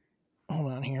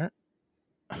hold on here.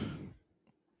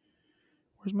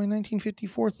 Where's my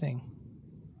 1954 thing?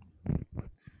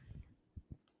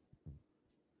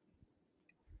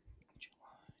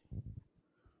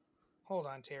 Hold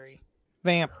on, Terry.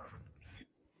 Vamp.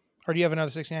 Or do you have another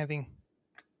 69 thing?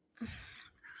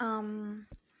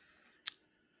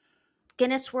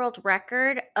 Guinness World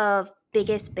Record of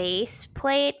biggest bass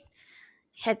plate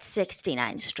had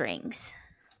 69 strings.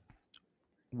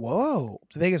 Whoa.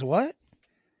 The biggest what?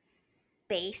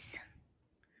 Bass.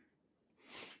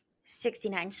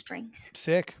 69 strings.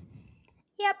 Sick.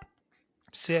 Yep.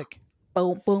 Sick.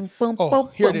 Boom, boom, boom, boom.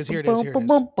 Oh, here it is. Boom,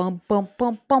 boom, boom, boom,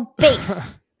 boom, boom. Bass.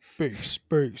 Bass.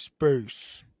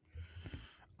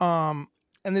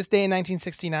 And this day in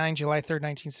 1969, July 3rd,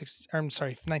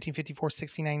 1954,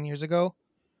 69 years ago,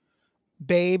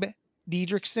 Babe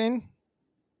Didrikson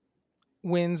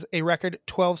wins a record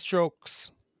 12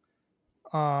 strokes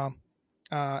at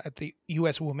the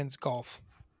U.S. Women's Golf.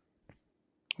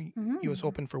 U.S.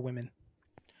 Open for women.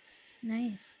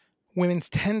 Nice. Women's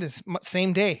tennis,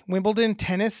 same day. Wimbledon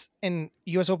tennis and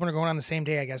U.S. Open are going on the same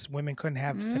day, I guess. Women couldn't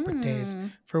have separate days.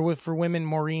 For women,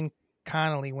 Maureen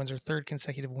Connolly wins her third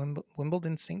consecutive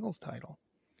Wimbledon singles title.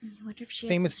 I wonder if she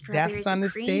famous deaths on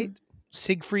this date.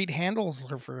 Siegfried Handels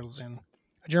refers in,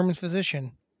 a German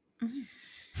physician.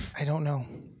 I don't know.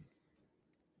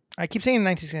 I keep saying in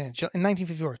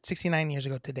 1954, 69 years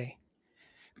ago today.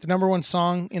 The number one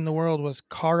song in the world was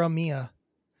Cara Mia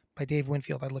by Dave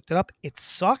Winfield. I looked it up. It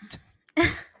sucked. And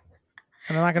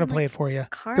I'm not going to play it for you.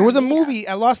 There was a movie.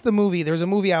 I lost the movie. There was a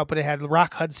movie out, but it had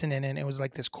Rock Hudson in it. It was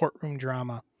like this courtroom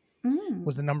drama. It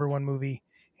was the number one movie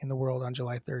in the world on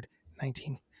July 3rd,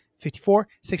 1954,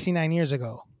 69 years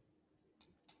ago.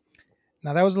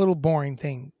 Now, that was a little boring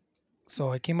thing.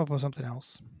 So I came up with something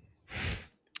else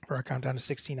for our countdown to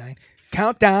 69.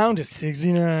 Countdown to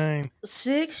 69.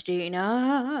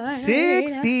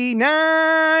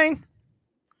 69.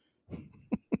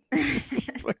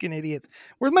 Fucking idiots.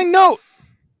 Where's my note?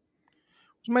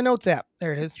 Where's my notes app?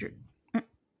 There it is.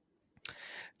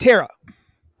 Tara,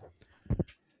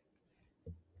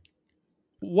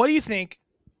 what do you think?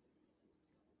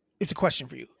 It's a question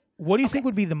for you. What do you think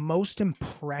would be the most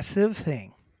impressive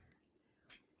thing?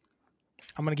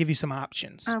 I'm going to give you some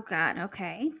options. Oh, God.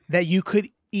 Okay. That you could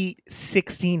eat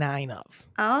 69 of?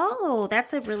 Oh,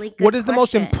 that's a really good What is question. the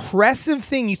most impressive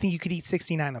thing you think you could eat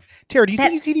 69 of? Tara, do you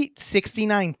think you could eat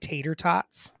 69 tater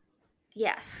tots?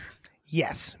 Yes.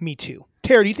 Yes, me too.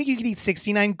 Tara, do you think you could eat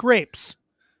 69 grapes?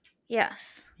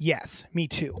 Yes. Yes, me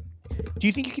too. Do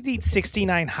you think you could eat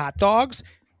 69 hot dogs?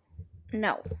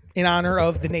 No. In honor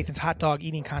of the Nathan's hot dog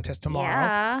eating contest tomorrow.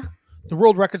 Yeah. The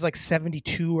world record's like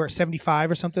 72 or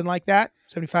 75 or something like that.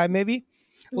 75 maybe.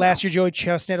 No. Last year, Joey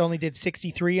Chestnut only did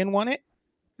 63 and won it.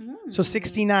 So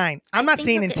 69. I'm not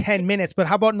saying in 10 minutes, but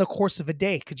how about in the course of a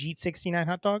day? Could you eat 69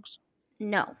 hot dogs?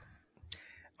 No.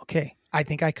 Okay. I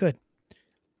think I could.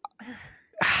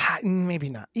 Maybe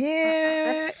not.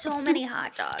 Yeah. That's so many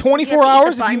hot dogs. 24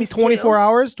 hours? If you give me 24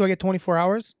 hours, do I get 24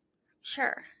 hours?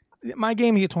 Sure. My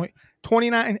game, you get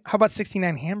 29. How about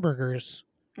 69 hamburgers?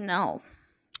 No.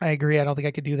 I agree. I don't think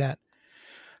I could do that.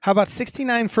 How about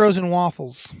 69 frozen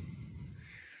waffles?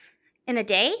 In a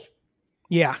day?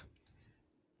 Yeah.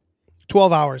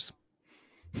 12 hours.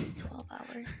 12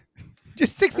 hours.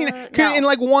 Just 69. No.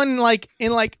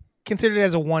 In considered it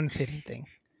as a one sitting thing.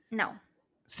 No.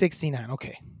 69.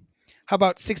 Okay. How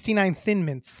about 69 Thin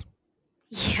Mints?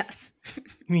 Yes.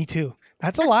 Me too.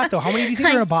 That's a lot though. How many do you think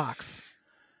are in a box?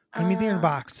 How many do you think are in a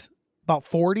box? About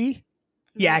 40?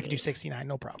 Yeah, I could do 69.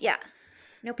 No problem. Yeah.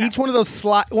 No problem. Each one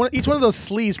of those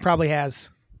sleeves probably has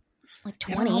like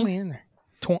 20 in there.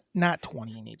 Not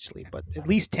 20 in each sleeve, but at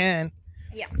least 10.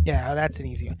 Yeah. Yeah, that's an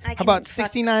easy one. How about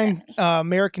 69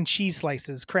 American cheese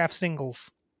slices, Kraft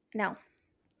singles? No.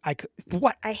 I could.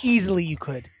 What? Easily you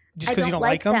could. Just because you don't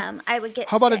like them? I would get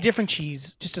How about sick. a different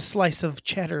cheese? Just a slice of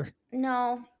cheddar?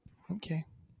 No. Okay.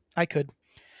 I could.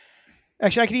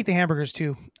 Actually, I could eat the hamburgers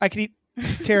too. I could eat,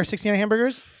 Tara, 69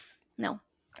 hamburgers? No.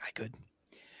 I could.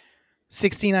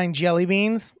 69 jelly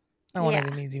beans? I want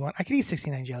an easy one. I could eat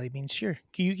 69 jelly beans, sure.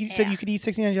 You said you could eat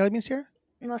 69 jelly beans here?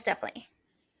 Most definitely.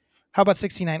 How about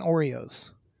 69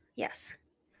 Oreos? Yes.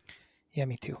 Yeah,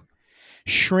 me too.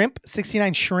 Shrimp?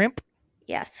 69 shrimp?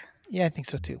 Yes. Yeah, I think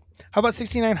so too. How about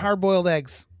 69 hard-boiled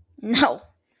eggs? No.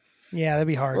 Yeah, that'd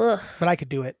be hard. Ugh. But I could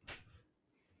do it.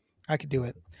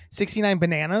 69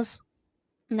 bananas?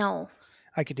 No.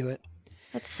 I could do it.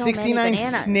 That's so 69 many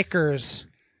bananas. Snickers.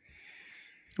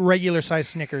 Regular size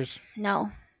Snickers. No.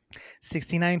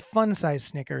 69 fun size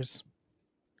Snickers.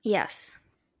 Yes.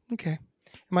 Okay.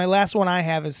 My last one I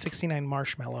have is 69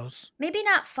 marshmallows. Maybe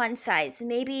not fun size.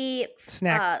 Maybe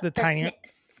the tiny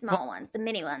small ones, the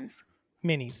mini ones.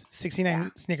 Minis.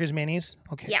 69 Snickers minis.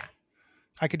 Okay. Yeah.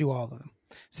 I could do all of them.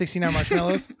 69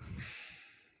 marshmallows.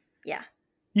 Yeah.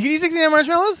 You could eat 69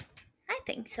 marshmallows? I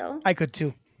think so. I could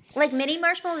too. Like mini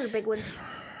marshmallows or big ones?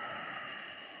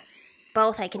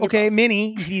 Both. I can do Okay, both.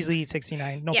 mini. You could easily eat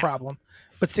 69. No problem.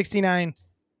 But 69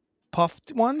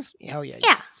 puffed ones? Hell yeah.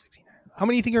 Yeah. 69. How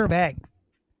many do you think are in a bag?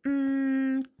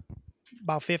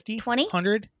 About 50? 20?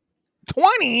 100?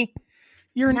 20?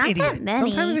 You're an Not idiot. That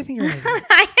many. Sometimes I think you're an idiot.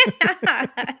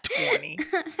 20.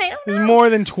 I don't know. There's more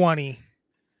than 20.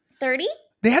 30?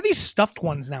 They have these stuffed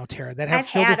ones now, Tara, that have I've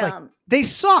filled had with them. They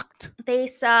sucked. They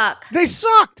suck. They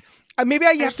sucked. Maybe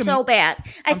I They're have to. so bad.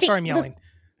 I'm sorry, I'm yelling.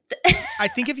 I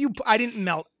think I didn't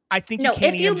melt. I think no. You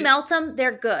can't if you melt them,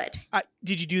 they're good.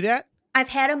 Did you do that? I've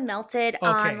had them melted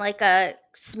on like a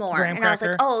s'more, graham and I was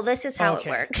like, cracker? "Oh, this is how it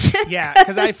works." Yeah,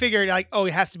 because I figured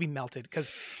it has to be melted.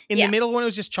 Because in the middle when it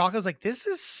was just chocolate, I was like, this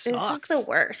sucks. This is the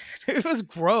worst. It was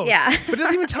gross. Yeah, but it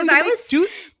doesn't even tell you.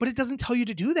 But it doesn't tell you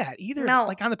to do that either. No.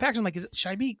 Like on the package, I'm like, should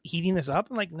I be heating this up?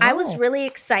 I'm like, no. I was really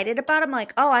excited about them.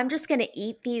 Like, oh, I'm just gonna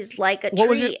eat these like a treat. What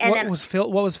was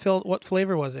it? What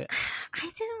flavor was it? I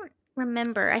didn't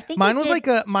remember. I think mine was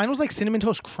like cinnamon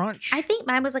toast crunch. I think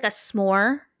mine was like a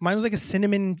s'more. Mine was like a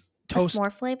cinnamon toast, a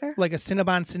s'more flavor, like a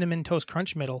Cinnabon cinnamon toast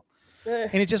crunch middle. Ugh.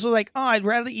 And it just was like, I'd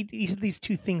rather eat each of these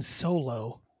two things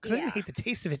solo because I didn't hate the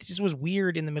taste of it. It just was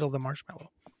weird in the middle of the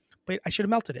marshmallow. But I should have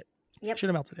melted it. Yep, should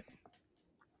have melted it.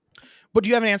 But do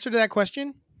you have an answer to that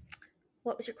question?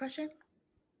 What was your question?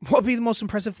 What would be the most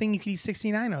impressive thing you could eat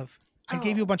 69 of? I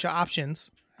gave you a bunch of options.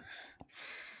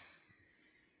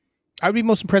 I would be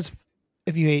most impressed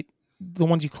if you ate the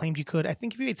ones you claimed you could. I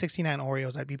think if you ate 69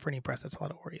 Oreos, I'd be pretty impressed. That's a lot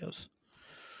of Oreos.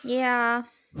 Yeah.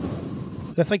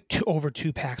 That's like over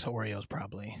 2 packs of Oreos,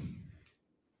 probably.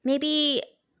 Maybe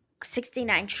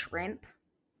 69 shrimp.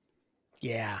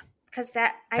 Yeah. Because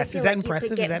that, is that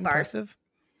impressive? Is that impressive?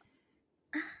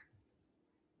 I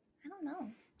don't know.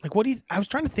 Like, I was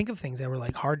trying to think of things that were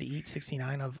like hard to eat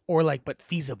 69 of, or like, but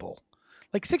feasible.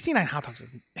 Like 69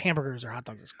 hamburgers or hot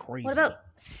dogs is crazy. What about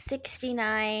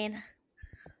 69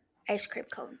 ice cream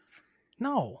cones?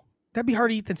 No. That'd be harder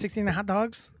to eat than 69 hot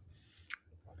dogs.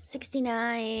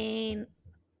 69.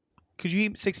 Could you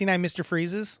eat 69 Mr.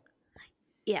 Freezes?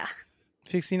 Yeah.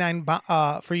 69,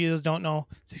 for you those don't know,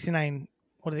 69,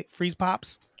 what are they, freeze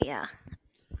pops? Yeah.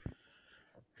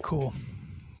 Cool.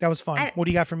 That was fun. What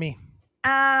do you got for me?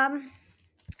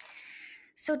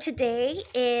 So today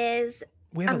is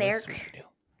America.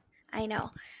 I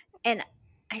know. And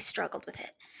I struggled with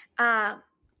it.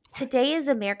 Today is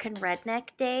American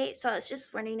Redneck Day, so I was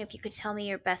just wondering if you could tell me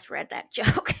your best redneck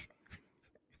joke.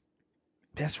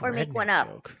 Best or redneck make one up.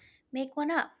 Joke. Make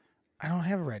one up. I don't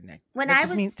have a redneck.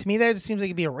 To me, that just seems like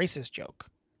it'd be a racist joke.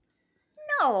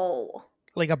 No.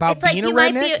 Like about being a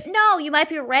redneck? You might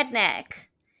be a redneck.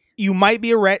 You might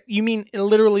be a you mean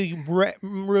literally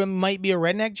might be a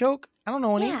redneck joke? I don't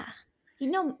know any. Yeah.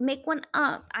 Make one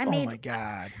up. Oh my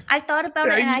God. I thought about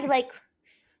it and I like.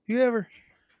 You ever?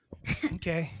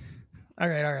 Okay. All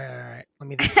right. Let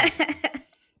me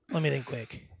think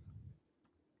quick.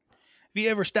 Have you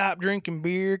ever stopped drinking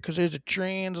beer because there's a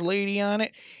trans lady on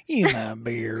it? You might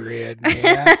be a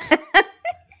redneck.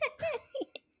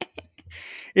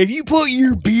 If you put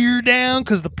your beer down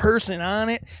because the person on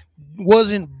it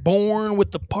wasn't born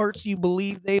with the parts you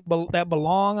believe that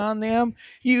belong on them,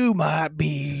 you might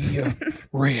be a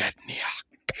redneck.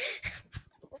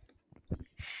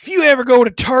 If you ever go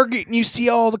to Target and you see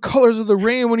all the colors of the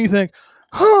rainbow and you think,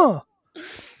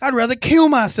 I'd rather kill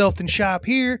myself than shop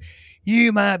here,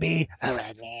 you might be a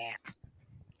redneck.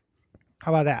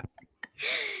 How about that?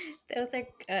 Those are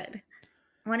good.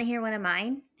 Want to hear one of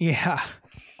mine? Yeah.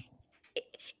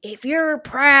 If you're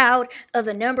proud of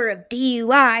the number of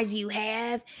DUIs you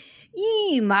have,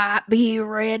 you might be a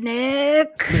redneck.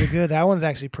 That's pretty good. That one's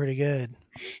actually pretty good.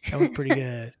 That was pretty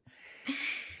good.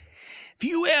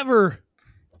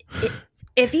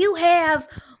 If you have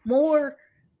more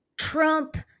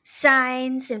Trump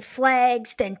signs and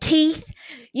flags than teeth,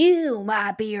 you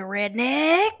might be a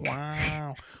redneck.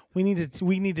 Wow. We need to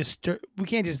we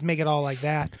can't just make it all like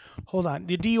that. Hold on.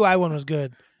 The DUI one was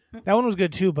good. That one was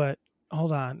good too, but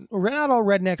hold on. Not all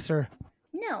rednecks are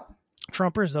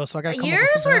Trumpers though, so I got to come up with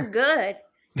something. Yours were good.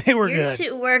 They were Yours good.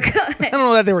 Too were good. I don't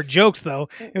know that they were jokes though.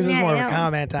 It was just more of a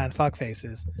comment on fuck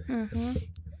faces. Mm-hmm.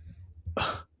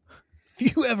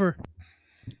 If you ever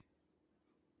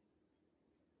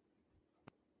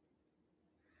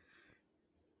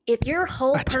If your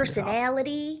whole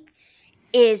personality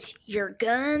is your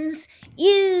guns,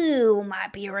 you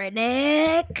might be a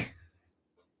redneck.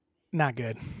 Not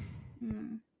good.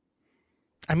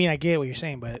 I mean, I get what you're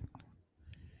saying, but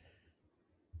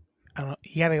I don't know.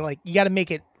 You gotta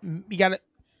make it. You gotta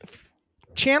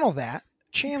channel that,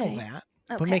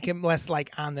 but make it less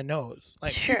like on the nose.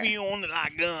 Like if you only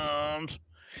like guns,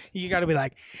 you gotta be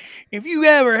like, if you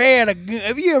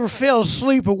ever fell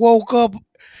asleep and woke up.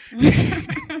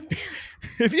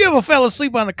 If you ever fell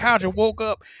asleep on the couch and woke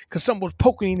up because someone was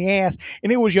poking you in the ass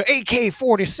and it was your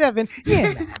AK-47,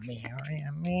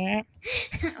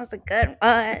 That was a good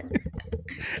one.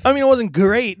 I mean, it wasn't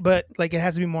great, but like it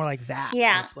has to be more like that.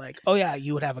 Yeah. It's like, oh yeah,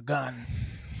 you would have a gun.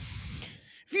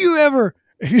 If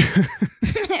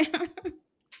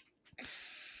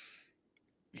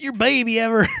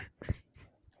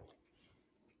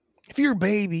your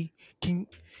baby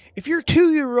if your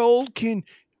 2-year-old can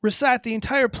recite the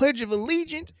entire Pledge of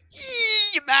Allegiance,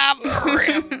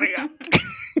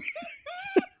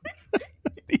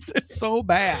 these are so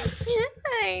bad.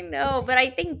 I know, but I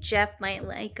think Jeff might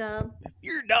like them.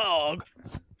 If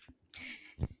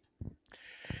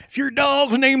your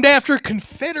dog's named after a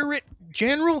Confederate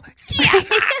general,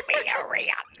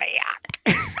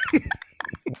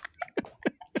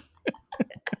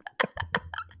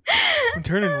 I'm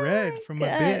turning red from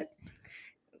my bit.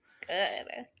 Good.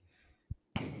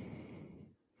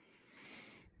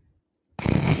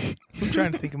 I'm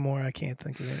trying to think of more. I can't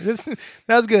think of it.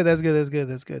 That was good. That's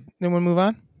good. Then we'll move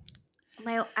on.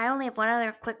 I only have one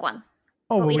other quick one.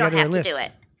 Oh, but we don't have to do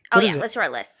it. Oh, yeah, let's do our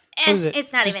list. And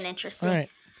it's not even interesting. All right.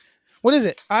 What is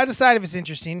it? I decide if it's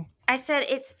interesting. I said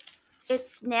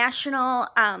it's National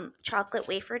Chocolate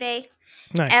Wafer Day.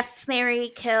 Nice. F, Marry,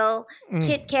 Kill,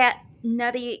 Kit Kat,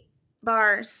 Nutty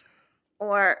Bars,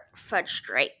 or Fudge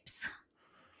Stripes.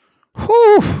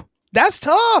 Whew, that's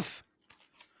tough.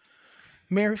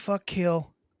 Marry, fuck,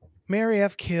 kill. Marry,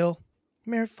 F, kill.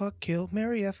 Marry, fuck, kill.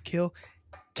 Marry, F, kill.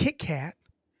 Kit Kat.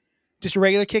 Just a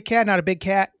regular Kit Kat, not a big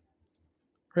cat.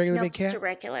 Big cat. Just a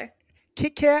regular.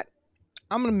 Kit Kat.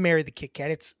 I'm gonna marry the Kit Kat.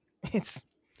 It's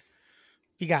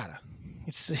you gotta.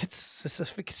 It's a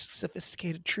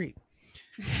sophisticated treat.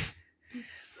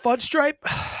 Fudge Stripe.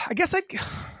 I guess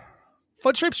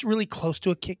Fudge Stripe's really close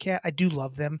to a Kit Kat. I do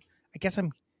love them. I guess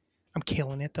I'm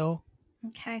killing it though.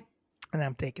 Okay. And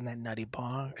I'm taking that nutty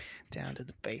bar down to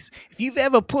the base. If you've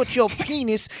ever put your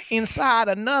penis inside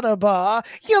a nutter bar,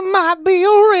 you might be a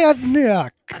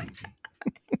redneck.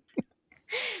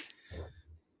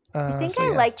 I think I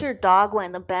liked your dog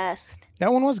one the best.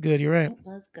 That one was good. You're right. It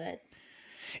was good.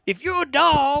 If your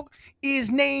dog is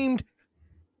named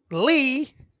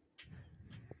Lee,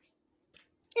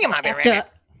 you might be a redneck.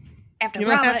 After you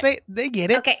don't have to say it. They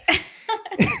get it. Okay.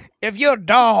 If your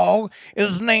dog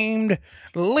is named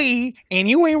Lee and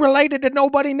you ain't related to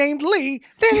nobody named Lee,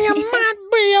 then you might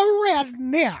be a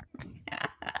redneck. I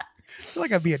feel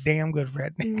like I'd be a damn good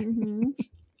redneck. Mm-hmm.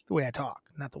 The way I talk,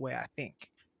 not the way I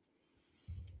think.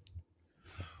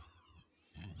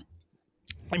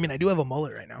 I mean, I do have a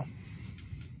mullet right now.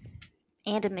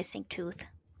 And a missing tooth.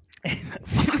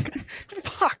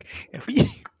 Fuck.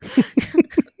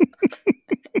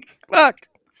 Fuck.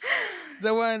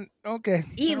 So when okay,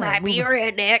 you might be a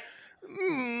redneck.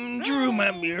 Drew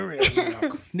might be a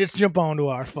redneck. Let's jump onto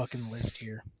our fucking list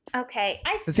here. Okay,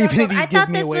 I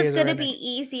thought this was gonna be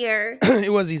easier.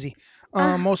 It was easy.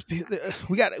 Most people,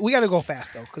 we got to go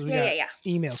fast though because we got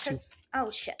emails too. Oh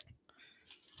shit!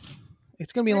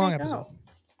 It's gonna be a long episode.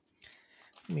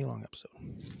 It's gonna be a long episode.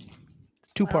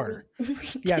 Two-parter.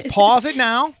 You guys pause it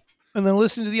now and then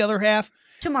listen to the other half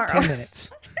tomorrow. 10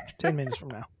 minutes. 10 minutes from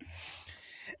now.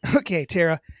 Okay,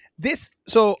 Tara.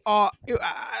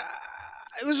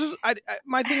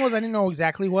 My thing was I didn't know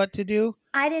exactly what to do.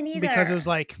 I didn't either because it was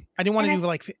like I didn't want to do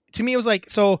like to me it was like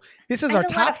so this is our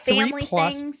top 3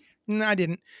 plus. Things. No, I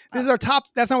didn't. This is our top.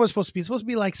 That's not what it's supposed to be. It's supposed to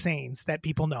be like sayings that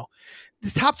people know.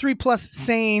 This top 3 plus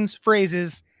sayings,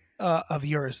 phrases of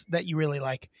yours that you really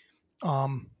like.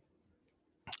 And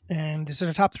this is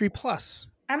our top 3 plus.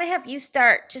 I'm gonna have you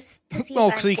start just to see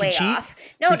if I'm way off.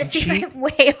 No, so to see if I'm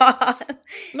way off.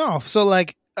 No, so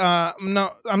like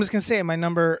no, I'm just gonna say it. My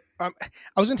number. I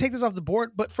was gonna take this off the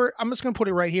board, but I'm just gonna put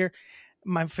it right here.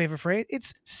 My favorite phrase.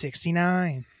 It's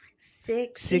 69.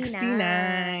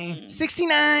 69.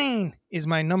 69 is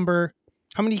my number.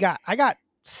 How many you got? I got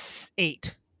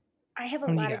 8. I have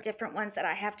a lot of different ones that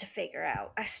I have to figure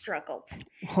out. I struggled.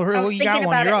 Well, I was thinking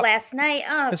about it last night.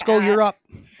 Oh, let's go. You're up.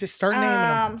 Just start naming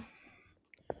them.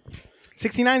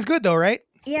 69 is good though, right?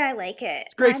 Yeah, I like it.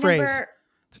 It's a great phrase.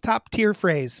 It's a top tier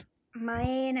phrase.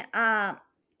 Mine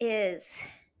is.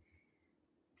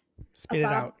 Spit it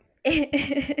out.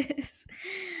 Is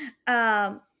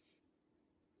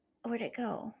where'd it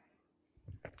go?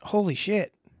 Holy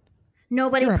shit.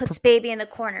 Nobody puts baby in the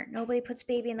corner. Nobody puts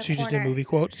baby in the corner. She just did movie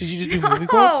quotes? Did you just do movie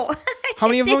quotes? How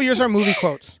many of yours are movie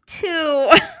quotes? 2.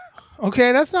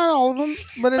 Okay, that's not all of them.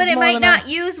 But it might not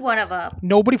use one of them.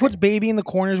 Nobody puts baby in the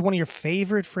corner is one of your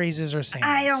favorite phrases or sayings.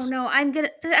 I don't know. I'm going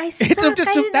to... That's just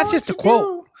a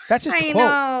quote. That's just a quote. I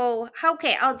know.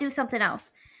 Okay, I'll do something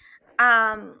else.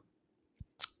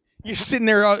 You're sitting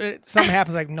there, something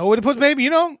happens like, nobody puts baby,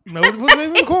 nobody puts baby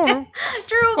in the corner.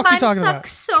 Drew, mine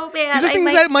sucks so bad. These are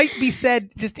things that might be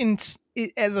said just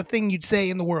as a thing you'd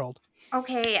say in the world.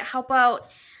 Okay, how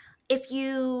about if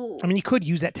you... I mean, you could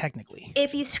use that technically.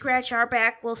 If you scratch our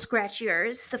back, we'll scratch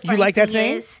yours. The funny you like thing that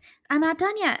saying? Is, I'm not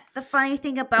done yet. The funny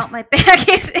thing about my back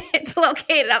is it's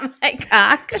located on my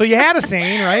cock. So you had a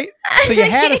saying, right? So you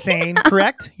had a saying,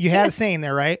 correct? You had a saying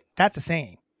there, right? That's a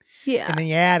saying. Yeah. And then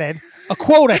you added a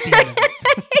quote at the end of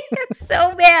it.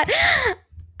 So bad.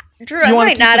 Drew, I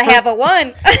might not have a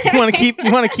one. You want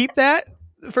to keep that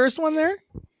first one there?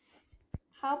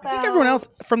 How about... I think everyone else,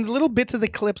 from the little bits of the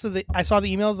clips I saw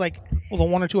the emails, like, well, the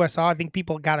 1 or 2 I saw, I think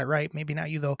people got it right. Maybe not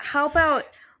you, though. How about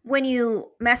when you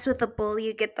mess with a bull,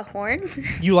 you get the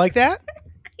horns? You like that?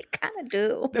 I kind of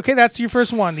do. Okay, that's your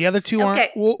first one. The other 2 aren't.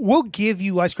 We'll give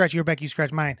you I scratch your back, you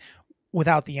scratch mine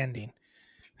without the ending.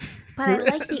 But I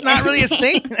like the It's not really a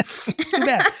saying. Too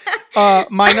bad.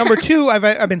 My number 2,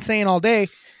 I've been saying all day,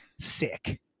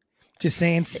 sick. Just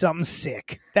saying something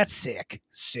sick. That's sick.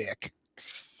 Sick.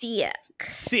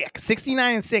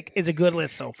 69 and sick is a good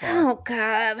list so far. Oh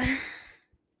God.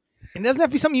 It doesn't have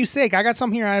to be something you say. I got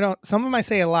some here. Some of them I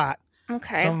say a lot.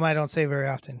 Okay. Some of them I don't say very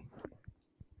often.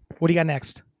 What do you got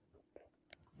next?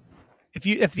 If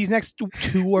these next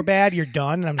 2 are bad, you're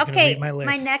done. And I'm just going to read my list.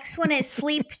 My next one is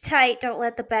sleep tight. Don't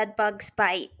let the bed bugs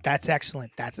bite. That's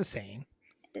excellent. That's a saying.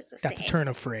 It is a saying. That's a turn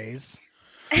of phrase.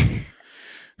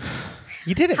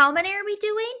 You did it. How many are we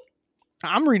doing?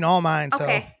 I'm reading all mine. So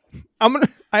okay.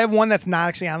 I have one that's not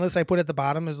actually on this. I put at the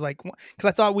bottom is like, because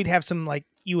I thought we'd have some like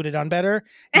you would have done better.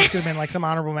 It could have been like some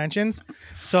honorable mentions.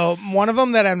 So one of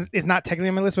them that is not technically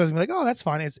on my list, but I was gonna be like, oh, that's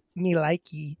fun. Is me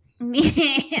likey. Me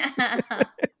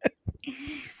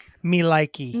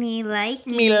likey. Me likey.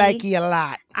 Me likey a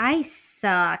lot. I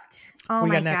sucked. Oh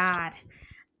my God.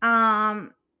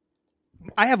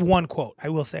 I have one quote. I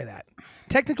will say that.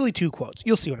 Technically 2 quotes.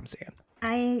 You'll see what I'm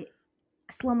saying.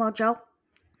 Slow-Mo Joe.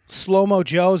 Slow-Mo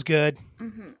Joe's good.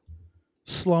 Mm-hmm.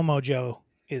 Slow-Mo Joe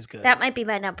is good. That might be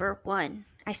my number 1.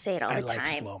 I say it all the time. I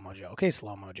like Slow-Mo Joe. Okay,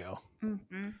 Slow-Mo Joe.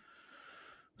 Mm-hmm.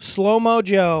 Slow-Mo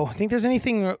Joe. Think there's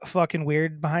anything fucking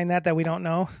weird behind that we don't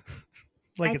know?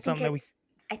 Like it's something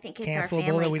I think it's cancelable our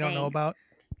family that we don't thing. know about?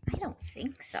 I don't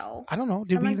think so. I don't know.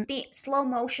 Slow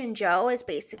motion Joe is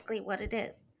basically what it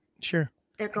is. Sure.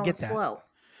 They're going slow.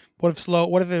 What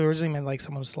if it originally meant like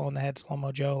someone was slow in the head,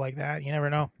 Slow-Mo Joe like that? You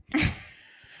never know.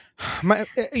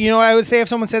 You know what I would say if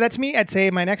someone said that to me? I'd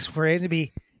say my next phrase would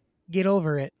be, get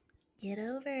over it. Get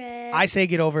over it. I say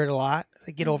get over it a lot. I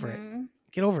say get over it.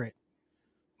 Get over it.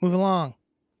 Move along.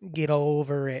 Get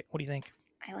over it. What do you think?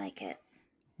 I like it.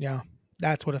 Yeah.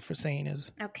 That's what a saying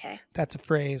is. Okay. That's a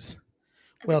phrase.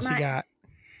 What else you got?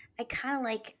 I kind of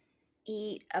like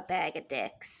eat a bag of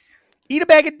dicks. Eat a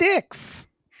bag of dicks.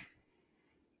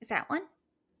 Is that one?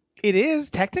 It is,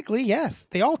 technically, yes.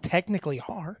 They all technically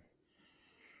are.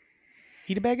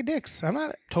 Eat a bag of dicks. I'm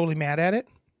not totally mad at it.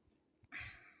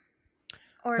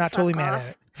 Or not fuck totally off. mad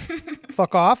at it.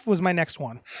 Fuck off was my next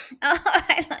one. Oh,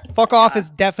 I like fuck off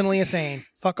is definitely a saying.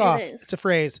 Fuck off. Is. It's a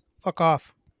phrase. Fuck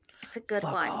off. It's a good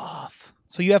fuck one. Off.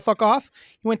 So you have fuck off?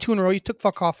 You went 2 in a row. You took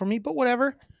fuck off from me, but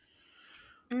whatever.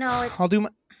 No, I'll do my...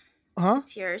 Huh?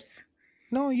 It's yours.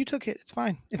 No, you took it. It's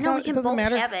fine. We can it doesn't both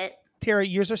matter. have it. Tara,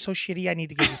 yours are so shitty. I need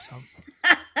to give you some.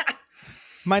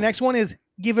 My next one is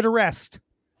give it a rest.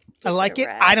 I like it.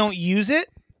 I don't use it.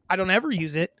 I don't ever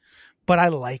use it, but I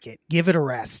like it. Give it a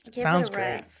rest. Sounds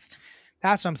great.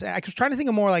 That's what I'm saying. I was trying to think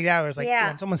of more like that. Where it's like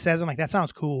when someone says, I'm like, that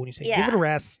sounds cool. When you say give it a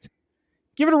rest.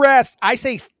 Give it a rest. I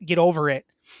say get over it.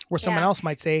 Where someone else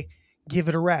might say give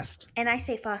it a rest. And I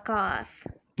say fuck off.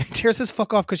 Tara says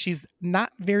fuck off because she's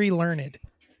not very learned.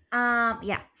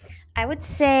 Yeah. I would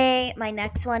say my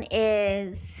next one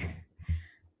is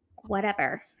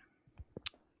whatever.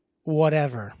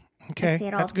 Whatever. Okay.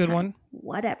 That's a good one.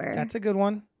 Whatever. That's a good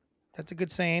one. That's a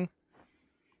good saying.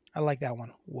 I like that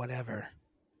one. Whatever.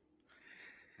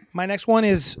 My next one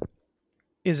is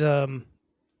a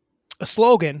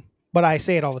slogan, but I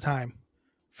say it all the time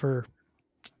for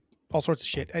all sorts of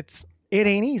shit. It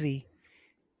ain't easy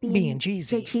being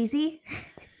cheesy. Cheesy?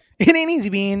 It ain't easy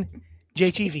being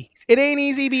cheesy. It ain't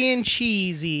easy being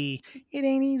cheesy. It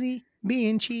ain't easy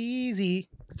being cheesy.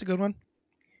 That's a good one.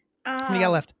 How many you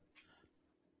got left?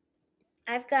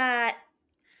 I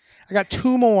got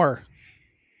 2 more.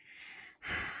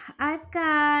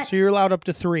 So you're allowed up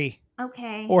to 3.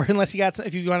 Okay. Or unless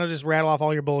if you want to just rattle off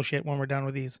all your bullshit when we're done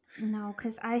with these. No,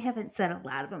 because I haven't said a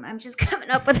lot of them. I'm just coming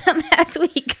up with them as we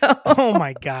go. Oh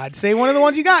my God. Say one of the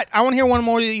ones you got. I want to hear one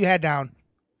more that you had down.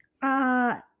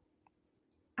 I've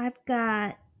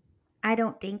got, I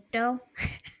don't think though.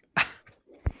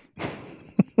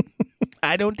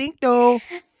 I don't think though.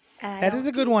 That is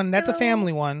a good one. That's a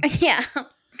family one. Yeah.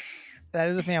 That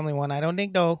is a family one. I don't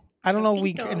think though. I don't know if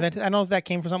we invented. I don't know if that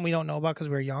came from something we don't know about because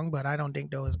we were young, but I don't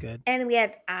think dough is good. And we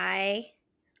had I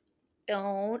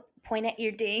don't point at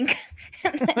your ding.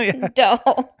 And then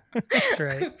dough. That's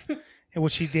right. And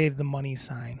what she gave the money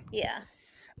sign. Yeah.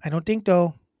 I don't think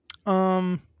dough.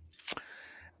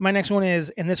 My next one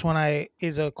is, and this one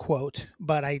is a quote,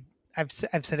 but I've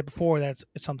said it before. It's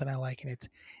something I like, and it's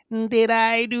 "Did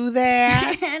I do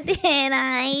that? Did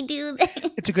I do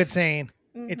that?" It's a good saying.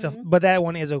 Mm-hmm. But that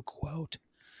one is a quote.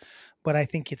 But I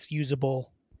think it's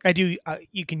usable. I do.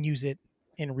 You can use it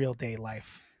in real day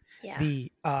life. Yeah.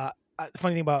 The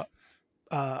funny thing about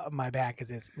my back is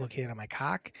it's located on my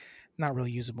cock. Not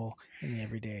really usable in the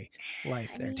everyday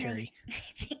life. Terry. I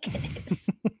think it is.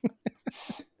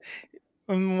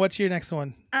 What's your next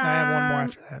one? I have one more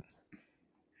after that.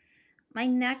 My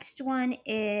next one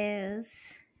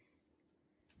is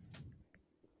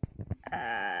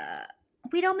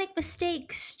we don't make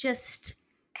mistakes, just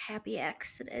happy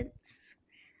accidents.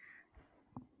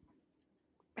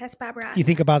 That's Bob Ross. You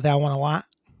think about that one a lot?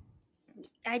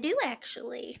 I do,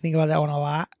 actually. You think about that one a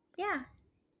lot? Yeah.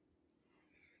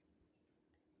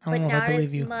 I don't know if I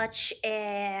believe you. But not as much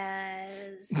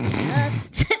as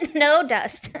dust. No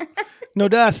dust. No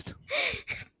dust.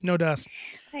 No dust.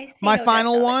 My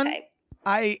final one,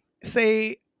 I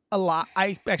say a lot.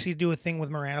 I actually do a thing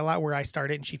with Miranda a lot where I start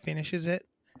it and she finishes it.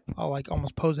 I'll like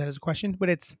almost pose that as a question, but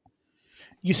it's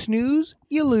you snooze,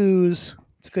 you lose.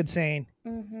 It's a good saying.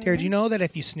 Mm-hmm. Tara, do you know that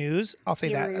if you snooze, I'll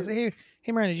say that. I say,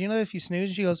 hey, Miranda, do you know that if you snooze?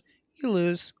 And she goes, you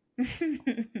lose.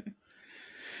 Did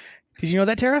you know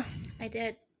that, Tara? I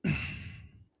did.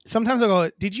 Sometimes I'll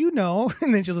go, did you know?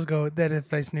 And then she'll just go, that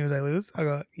if I snooze, I lose. I'll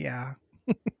go, yeah.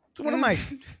 It's one of my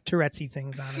Tourette'sy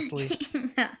things, honestly.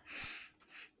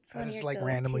 It's I just like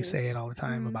randomly say it all the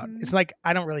time about. It's like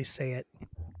I don't really say it.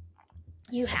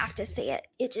 You have to say it.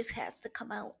 It just has to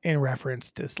come out in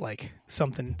reference to like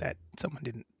something that someone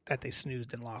didn't that they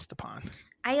snoozed and lost upon.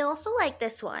 I also like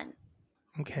this one.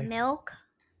 Okay. Milk,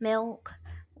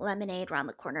 lemonade round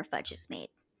the corner fudge is made.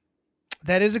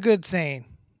 That is a good saying.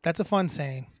 That's a fun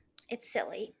saying. It's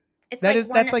silly. It's that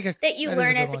that you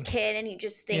learn as a one. Kid and you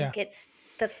just think it's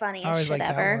the funniest shit like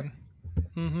ever.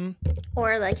 Mm-hmm.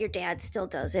 Or like your dad still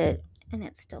does it and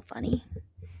it's still funny.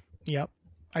 Yep.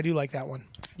 I do like that one.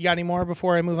 You got any more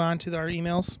before I move on to our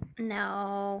emails?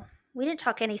 No. We didn't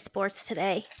talk any sports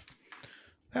today.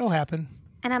 That'll happen.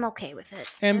 And I'm okay with it.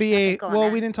 NBA.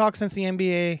 Well, we didn't talk since the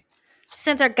NBA.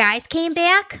 Since our guys came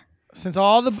back? Since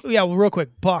all the... Yeah, well, real quick.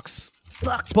 Bucks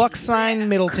signed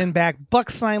Middleton back.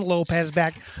 Bucks signed Lopez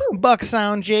back. Ooh. Bucks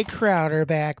signed Jay Crowder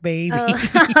back, baby. Yeah,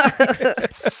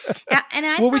 and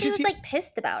I thought he was like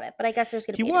pissed about it, but I guess there's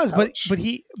going to be a coach.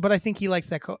 But I think he likes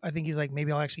that. I think he's like,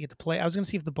 maybe I'll actually get to play. I was going to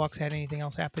see if the Bucks had anything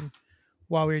else happen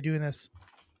while we were doing this.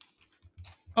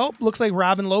 Oh, looks like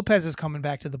Robin Lopez is coming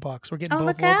back to the Bucks. We're getting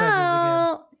both Lopez's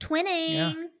again.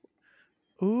 Twinning.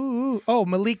 Yeah. Ooh. Oh,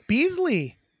 Malik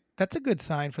Beasley. That's a good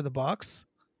sign for the Bucks.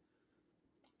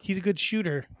 He's a good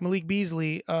shooter. Malik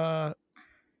Beasley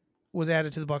was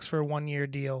added to the Bucks for a 1-year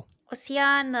deal. Was he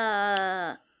on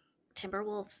the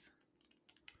Timberwolves?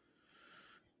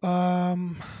 I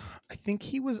think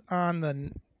he was on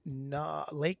the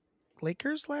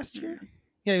Lakers last year.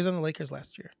 Yeah, he was on the Lakers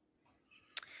last year.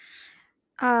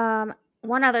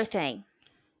 One other thing.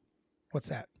 What's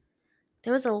that?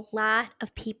 There was a lot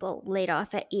of people laid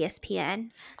off at ESPN.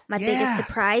 My biggest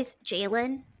surprise,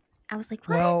 Jalen. I was like,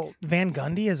 what? Well, Van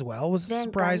Gundy as well was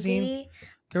surprising. Gundy.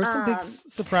 There were some big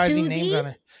surprising names on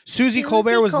there. Susie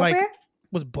Colbert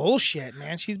was bullshit,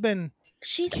 man. She's killing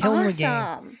awesome.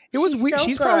 The game. It was weird. So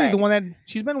she's probably the one that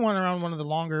she's been around one of the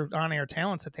longer on-air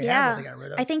talents that they had that they got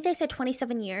rid of. I think they said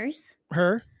 27 years.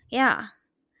 Her? Yeah.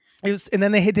 It was, and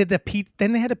then they did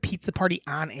then they had a pizza party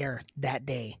on air that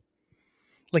day.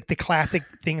 Like the classic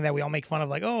thing that we all make fun of,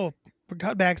 like, oh, for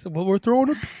cutbacks, well, we're throwing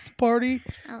a pizza party.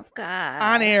 Oh God.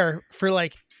 On air for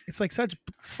like, it's like such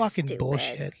fucking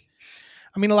bullshit.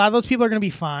 I mean, a lot of those people are going to be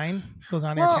fine. Those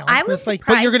on air talents. I was surprised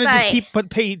but you're going to just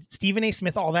pay Stephen A.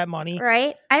 Smith all that money.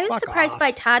 Right. I was surprised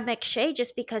by Todd McShay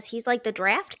just because he's like the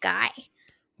draft guy.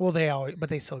 Well, but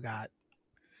they still got,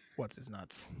 what's his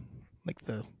nuts? Like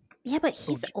the. Yeah, but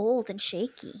he's old and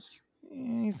shaky.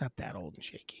 He's not that old and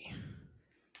shaky.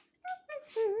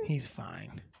 He's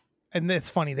fine. And it's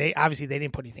funny. They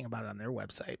didn't put anything about it on their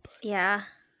website. But, yeah.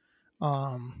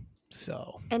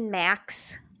 So. And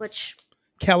Max, which.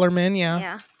 Kellerman, yeah.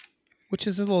 Yeah. Which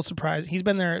is a little surprising. He's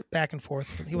been there back and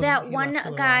forth. That one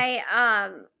guy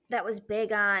that was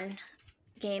big on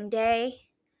game day,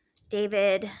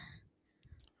 David. What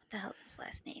the hell's his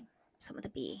last name? Some of the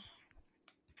B.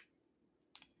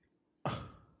 I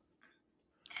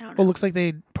don't know. Well, it looks like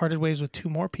they parted ways with 2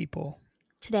 more people.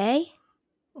 Today?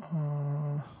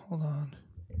 Hold on.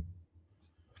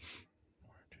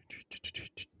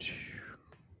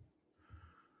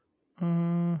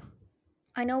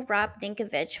 I know Rob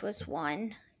Ninkovich was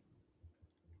one.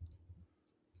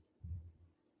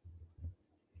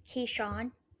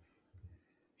 Keyshawn.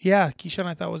 Yeah, Keyshawn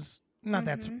I thought was not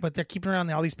that, but they're keeping around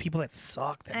all these people that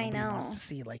suck that nobody wants to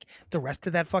see. Like the rest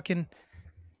of that fucking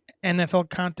NFL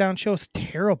countdown show is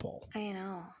terrible. I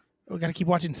know. We got to keep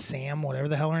watching Sam, whatever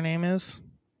the hell her name is.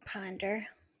 Ponder.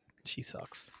 She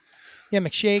sucks. Yeah,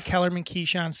 McShay, Kellerman,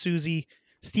 Keyshawn, Susie,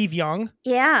 Steve Young.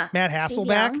 Yeah. Matt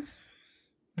Hasselbeck.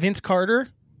 Vince Carter.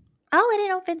 Oh, I didn't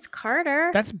know Vince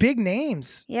Carter. That's big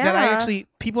names. Yeah. That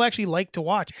people actually like to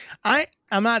watch. I'm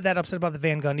not that upset about the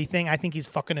Van Gundy thing. I think he's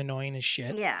fucking annoying as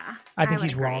shit. Yeah. I think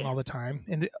he's wrong all the time.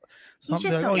 And he's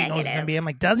just so he knows his NBA. I'm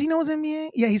like, does he know his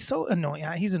NBA? Yeah, he's so annoying.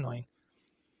 Yeah, he's annoying.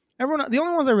 The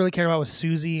only ones I really cared about was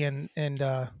Susie and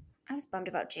I was bummed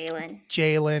about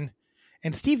Jalen.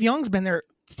 And Steve Young's been there.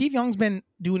 Steve Young's been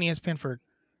doing ESPN for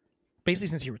basically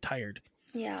since he retired.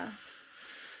 Yeah.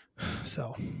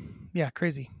 So, yeah,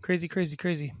 crazy.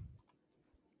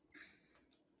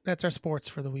 That's our sports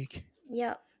for the week.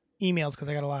 Yep. Emails, because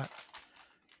I got a lot.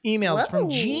 Emails from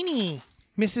Jeannie,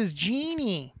 Mrs.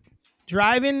 Jeannie,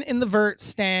 driving in the vert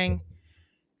stang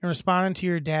and responding to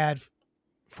your dad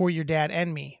for your dad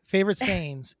and me. Favorite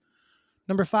sayings.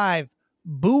 Number 5,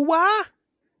 boo-wah.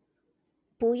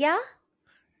 Booyah?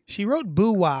 She wrote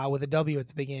boo-wah with a W at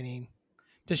the beginning.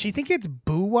 Does she think it's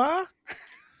boo-wah?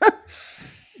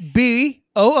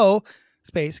 B-O-O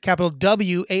space capital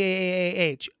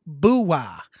W-A-A-A-H.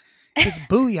 Boo-wah. It's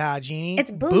booyah, Jeannie.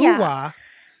 It's booyah. Boo-wah.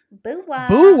 Boo-wah.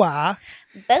 Boo-wah.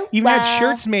 Boo-wah. Even had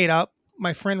shirts made up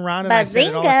my friend Ron and I said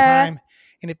it all the time,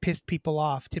 and it pissed people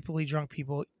off, typically drunk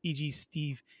people, e.g.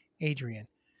 Steve, Adrian.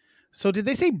 So did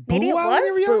they say boo-wah? Maybe it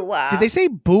was boo-wah. Did they say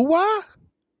boo-wah?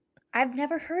 I've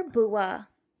never heard boo-wah.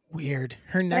 Weird.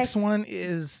 Her next one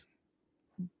is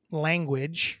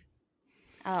language.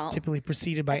 Oh. Typically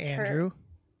preceded by Andrew.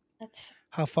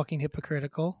 How fucking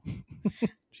hypocritical.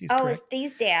 She's correct. Is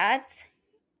these dads?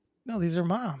 No, these are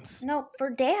moms. No, for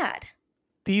dad.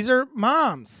 These are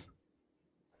moms.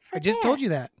 I just told you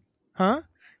that. Huh?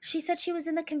 She said she was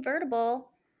in the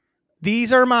convertible.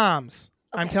 These are moms.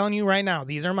 Okay. I'm telling you right now,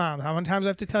 these are moms. How many times do I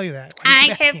have to tell you that?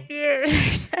 I have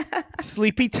fears.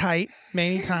 Sleepy tight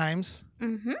many times.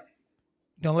 Mm-hmm.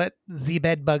 Don't let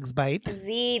Z-bed bugs bite.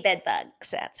 Z-bed bugs,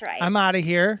 that's right. I'm out of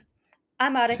here.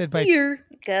 I'm out of here.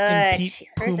 Good. Pete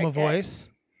Puma voice.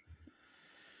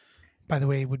 By the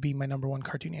way, it would be my number one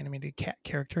cartoon animated cat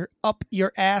character. Up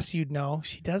your ass, you'd know.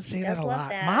 She does say that a lot.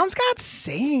 That. Mom's got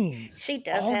sayings. She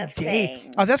does have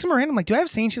sayings. I was asking Miranda, I'm like, do I have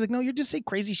sayings? She's like, no, you just say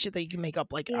crazy shit that you can make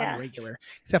up like on regular.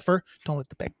 Except for don't let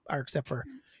the bed, or except for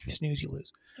you snooze, you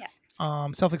lose. Yeah.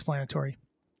 Self-explanatory.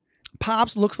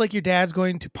 Pops looks like your dad's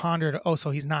going to ponder it. Oh,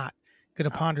 so he's not going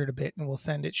to ponder it a bit, and we'll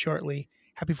send it shortly.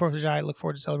 Happy 4th of July. I look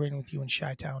forward to celebrating with you in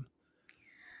Chi-Town.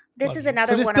 This is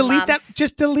another one of Mom's.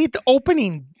 Just delete the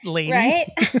opening, lady.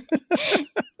 Right?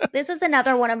 This is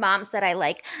another one of Mom's that I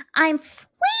like. I'm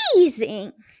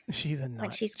freezing. She's a nut.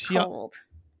 When she's cold.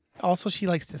 Also, she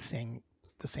likes to sing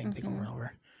the same thing over and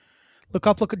over. Look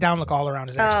up, look down, look all around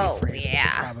is actually a phrase which we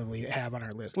probably have on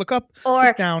our list. Look up,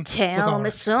 look down, tell me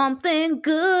something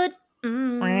good.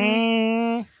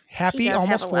 Happy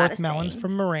almost 4th melons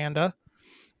from Miranda.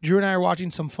 Drew and I are watching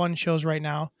some fun shows right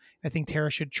now. I think Tara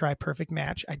should try Perfect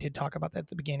Match. I did talk about that at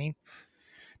the beginning.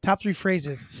 Top 3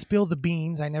 phrases. Spill the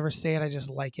beans. I never say it. I just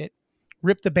like it.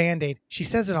 Rip the Band-Aid. She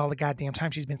says it all the goddamn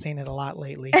time. She's been saying it a lot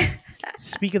lately.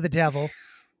 Speak of the devil.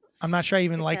 I'm not sure I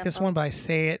even like this one, but I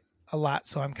say it a lot,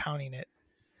 so I'm counting it.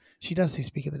 She does say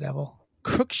speak of the devil.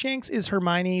 Crookshanks is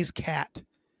Hermione's cat.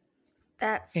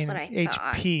 That's what I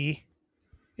thought. HP.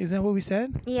 Isn't that what we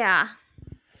said? Yeah.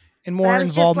 And more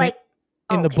involvement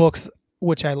in the books.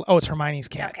 It's Hermione's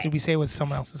cat. Okay. Did we say it was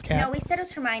someone else's cat? No, we said it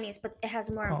was Hermione's, but it has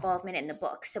more involvement in the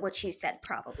books. So what you said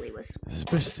probably was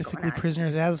specifically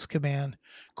Prisoners of Azkaban.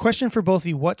 Question for both of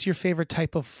you: what's your favorite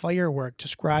type of firework?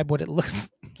 Describe what it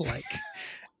looks like.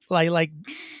 I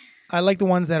like the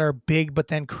ones that are big but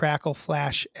then crackle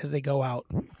flash as they go out.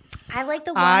 I like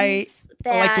the ones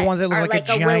that I like the ones that look like a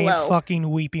giant willow. Fucking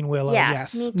weeping willow.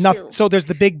 Yes, me too. So there's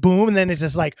the big boom, and then it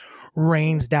just like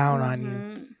rains down on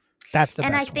you. That's the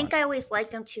best one. And I think I always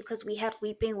liked them too because we had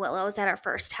weeping willows at our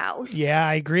first house. Yeah,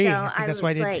 I agree. So I think that's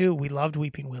why I did too. We loved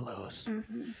weeping willows.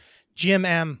 Mm-hmm. Jim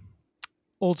M.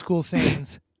 Old school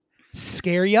sayings.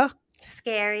 Scare ya.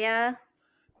 Scare ya.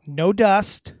 No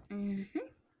dust. Mm-hmm.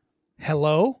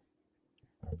 Hello.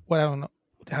 What? I don't know.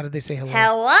 How did they say hello?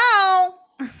 Hello.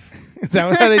 Is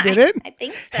that how they did it? I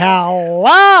think so.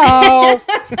 Hello.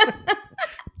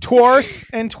 Twice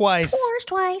and twice.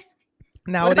 Twice.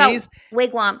 Nowadays.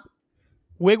 Wigwam.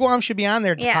 Wigwam should be on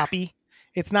there, Poppy.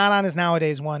 It's not on his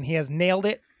nowadays one. He has nailed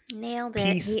it. Nailed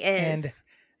it. He is. And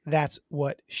that's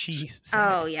what she said.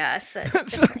 Oh yes.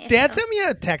 So Dad sent me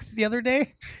a text the other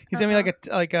day. He sent me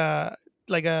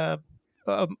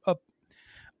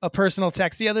a personal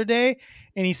text the other day,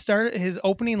 and his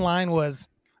opening line was,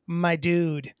 "My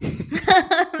dude."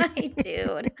 My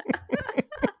dude.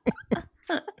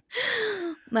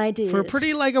 My dude. For a pretty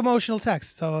emotional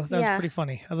text. So that was pretty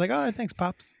funny. I was like, oh, thanks,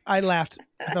 Pops. I laughed.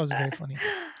 I thought it was very funny.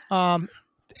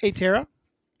 Hey, Tara.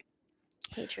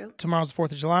 Hey, Drew. Tomorrow's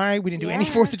 4th of July. We didn't do any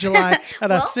 4th of July.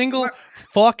 Not a single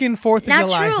fucking 4th of July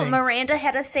Not true. thing. Miranda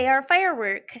had to say our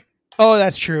firework. Oh,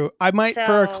 that's true. I might, for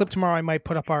our clip tomorrow, I might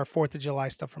put up our 4th of July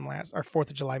stuff from our 4th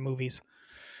of July movies.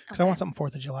 Because I want something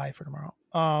 4th of July for tomorrow.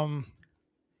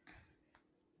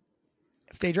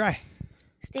 Stay dry.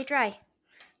 Stay dry.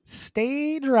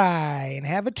 Stay dry and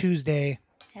have a Tuesday.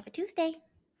 Have a Tuesday.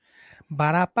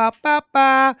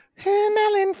 Ba-da-ba-ba-ba.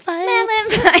 MELLONfights.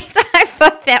 MELLONfights. I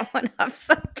fucked that one up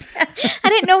so bad. I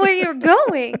didn't know where you were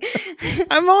going.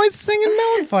 I'm always singing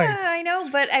MELLONfights. I know,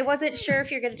 but I wasn't sure if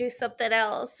you're going to do something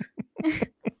else.